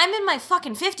 and I'm in my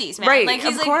fucking 50s, man. Right, like,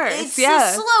 he's of course, it's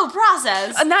a slow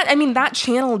process. And that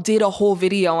channel did a whole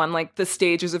video on, like, the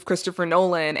stages of Christopher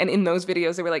Nolan. And in those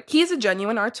videos, they were like, he's a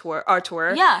genuine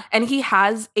auteur. Yeah. And he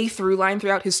has a through line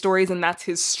throughout his stories, and that's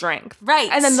his strength. Right.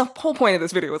 And then the whole point of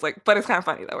this video was like, but it's kind of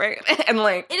funny, though, right? And,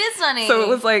 like... It is funny. So it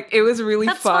was, like, it was really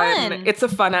fun. It's a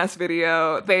fun-ass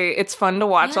video. It's fun to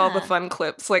watch all the fun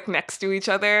clips, like, next to each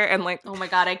other. And, like... Oh, my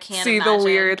God, I can't see imagine. the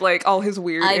weird, like, all his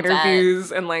weird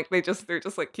interviews. And, like, they're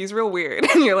just like, he's real weird.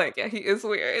 And you're like, yeah, he is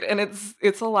weird. And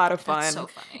it's a lot of fun. That's so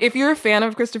funny. If you're a fan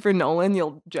of Christopher Nolan,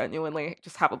 you'll genuinely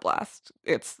just have a blast.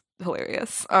 It's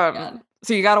hilarious.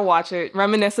 So you gotta watch it.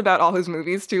 Reminisce about all his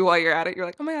movies too while you're at it. You're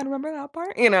like, oh my God, remember that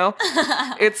part? You know?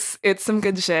 It's some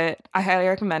good shit. I highly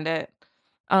recommend it.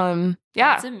 Yeah.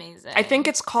 That's amazing. I think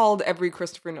it's called Every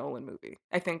Christopher Nolan Movie.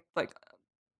 I think, like,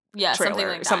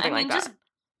 trailer, something like that. Just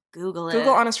Google it.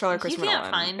 Google Honest Trailer If Christopher you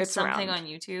Nolan. can't find It's something around. on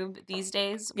YouTube these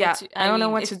days. Yeah, I don't know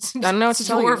what to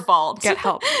tell you. Your fault. Get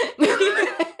help.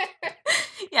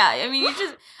 Yeah,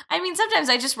 I mean, sometimes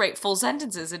I just write full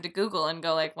sentences into Google and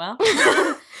go like, well,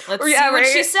 let's see what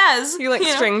she says. You like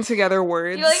string together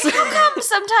words. You're like, how come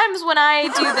sometimes when I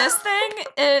do this thing,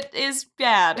 it is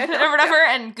bad or whatever?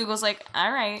 And Google's like, all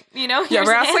right, here's yeah,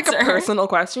 we're asked an like a answer. personal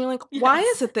question. You're like, why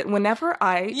is it that whenever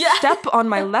I step on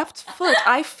my left foot,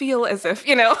 I feel as if,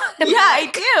 Yeah, I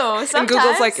do. Sometimes. And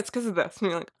Google's like, it's because of this.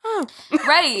 And you're like, oh.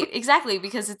 Right, exactly,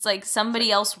 because it's like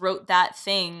somebody else wrote that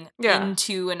thing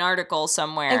into an article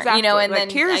somewhere, exactly. And like, then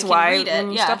here's I can why read it.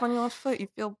 when you step on your left foot, you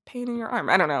feel pain in your arm.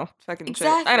 I don't know, fucking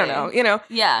exactly. shit. I don't know,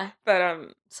 Yeah, but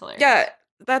it's hilarious. yeah,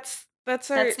 that's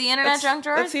the internet junk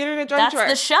drawer. That's the internet junk drawer.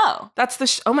 That's the show. That's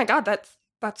the oh my God,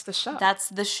 that's the show. That's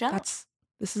the show.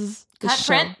 This is the Cut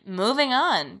show. print. Moving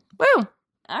on. Woo!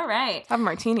 All right. Have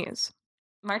martinis.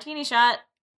 Martini shot.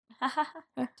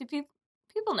 Do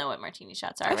people know what martini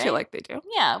shots are? I feel like they do.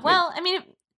 Yeah. Well, I mean,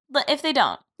 if they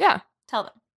don't, tell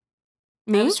them.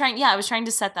 Me? I was trying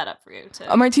to set that up for you.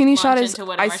 To a martini shot is.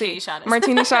 What a martini shot is.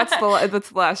 Martini shot's that's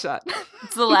the last shot.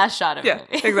 It's the last shot of it. Yeah,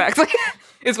 exactly.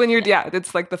 It's when you're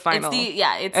it's like the final.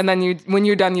 And then when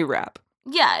you're done, you wrap.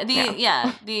 Yeah.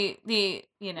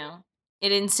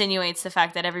 It insinuates the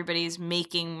fact that everybody's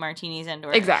making martinis and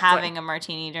or having a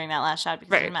martini during that last shot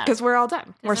because it doesn't matter. Because we're all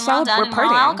done. We're all done. We're and partying.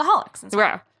 We're all alcoholics.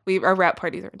 Our wrap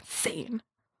parties are insane.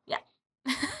 Yeah.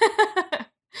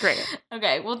 Great.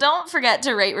 Okay. Well, don't forget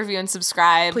to rate, review, and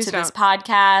subscribe to this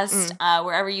podcast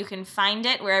wherever you can find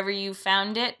it, wherever you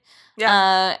found it.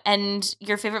 Yeah. And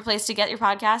your favorite place to get your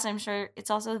podcast, I'm sure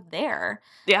it's also there.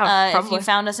 Yeah, probably. If you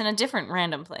found us in a different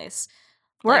random place.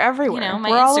 We're everywhere. My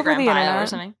We're Instagram all over the bio internet. or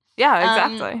something. Yeah,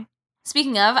 exactly.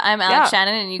 Speaking of, I'm Alex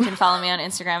Shannon, and you can follow me on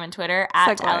Instagram and Twitter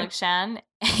at Alex Shan,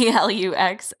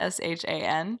 ALUXSHAN.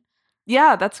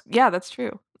 Yeah, that's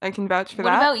true. I can vouch for that.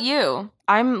 What about you?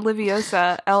 I'm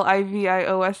Liviosa,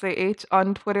 LIVIOSAH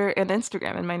on Twitter and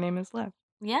Instagram, and my name is Liv.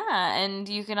 Yeah, and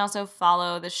you can also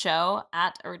follow the show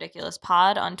at A Ridiculous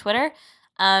Pod on Twitter.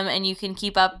 And you can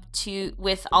keep up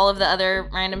with all of the other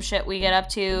random shit we get up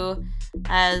to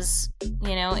as,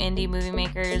 indie movie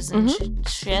makers and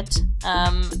shit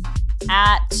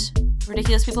at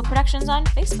Ridiculous People Productions on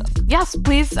Facebook. Yes,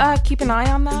 please keep an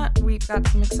eye on that. We've got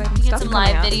some exciting stuff. You get some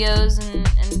live videos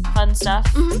and fun stuff.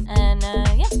 And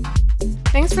yeah.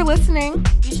 Thanks for listening.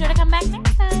 Be sure to come back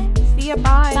next time. See ya.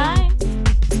 Bye. Bye.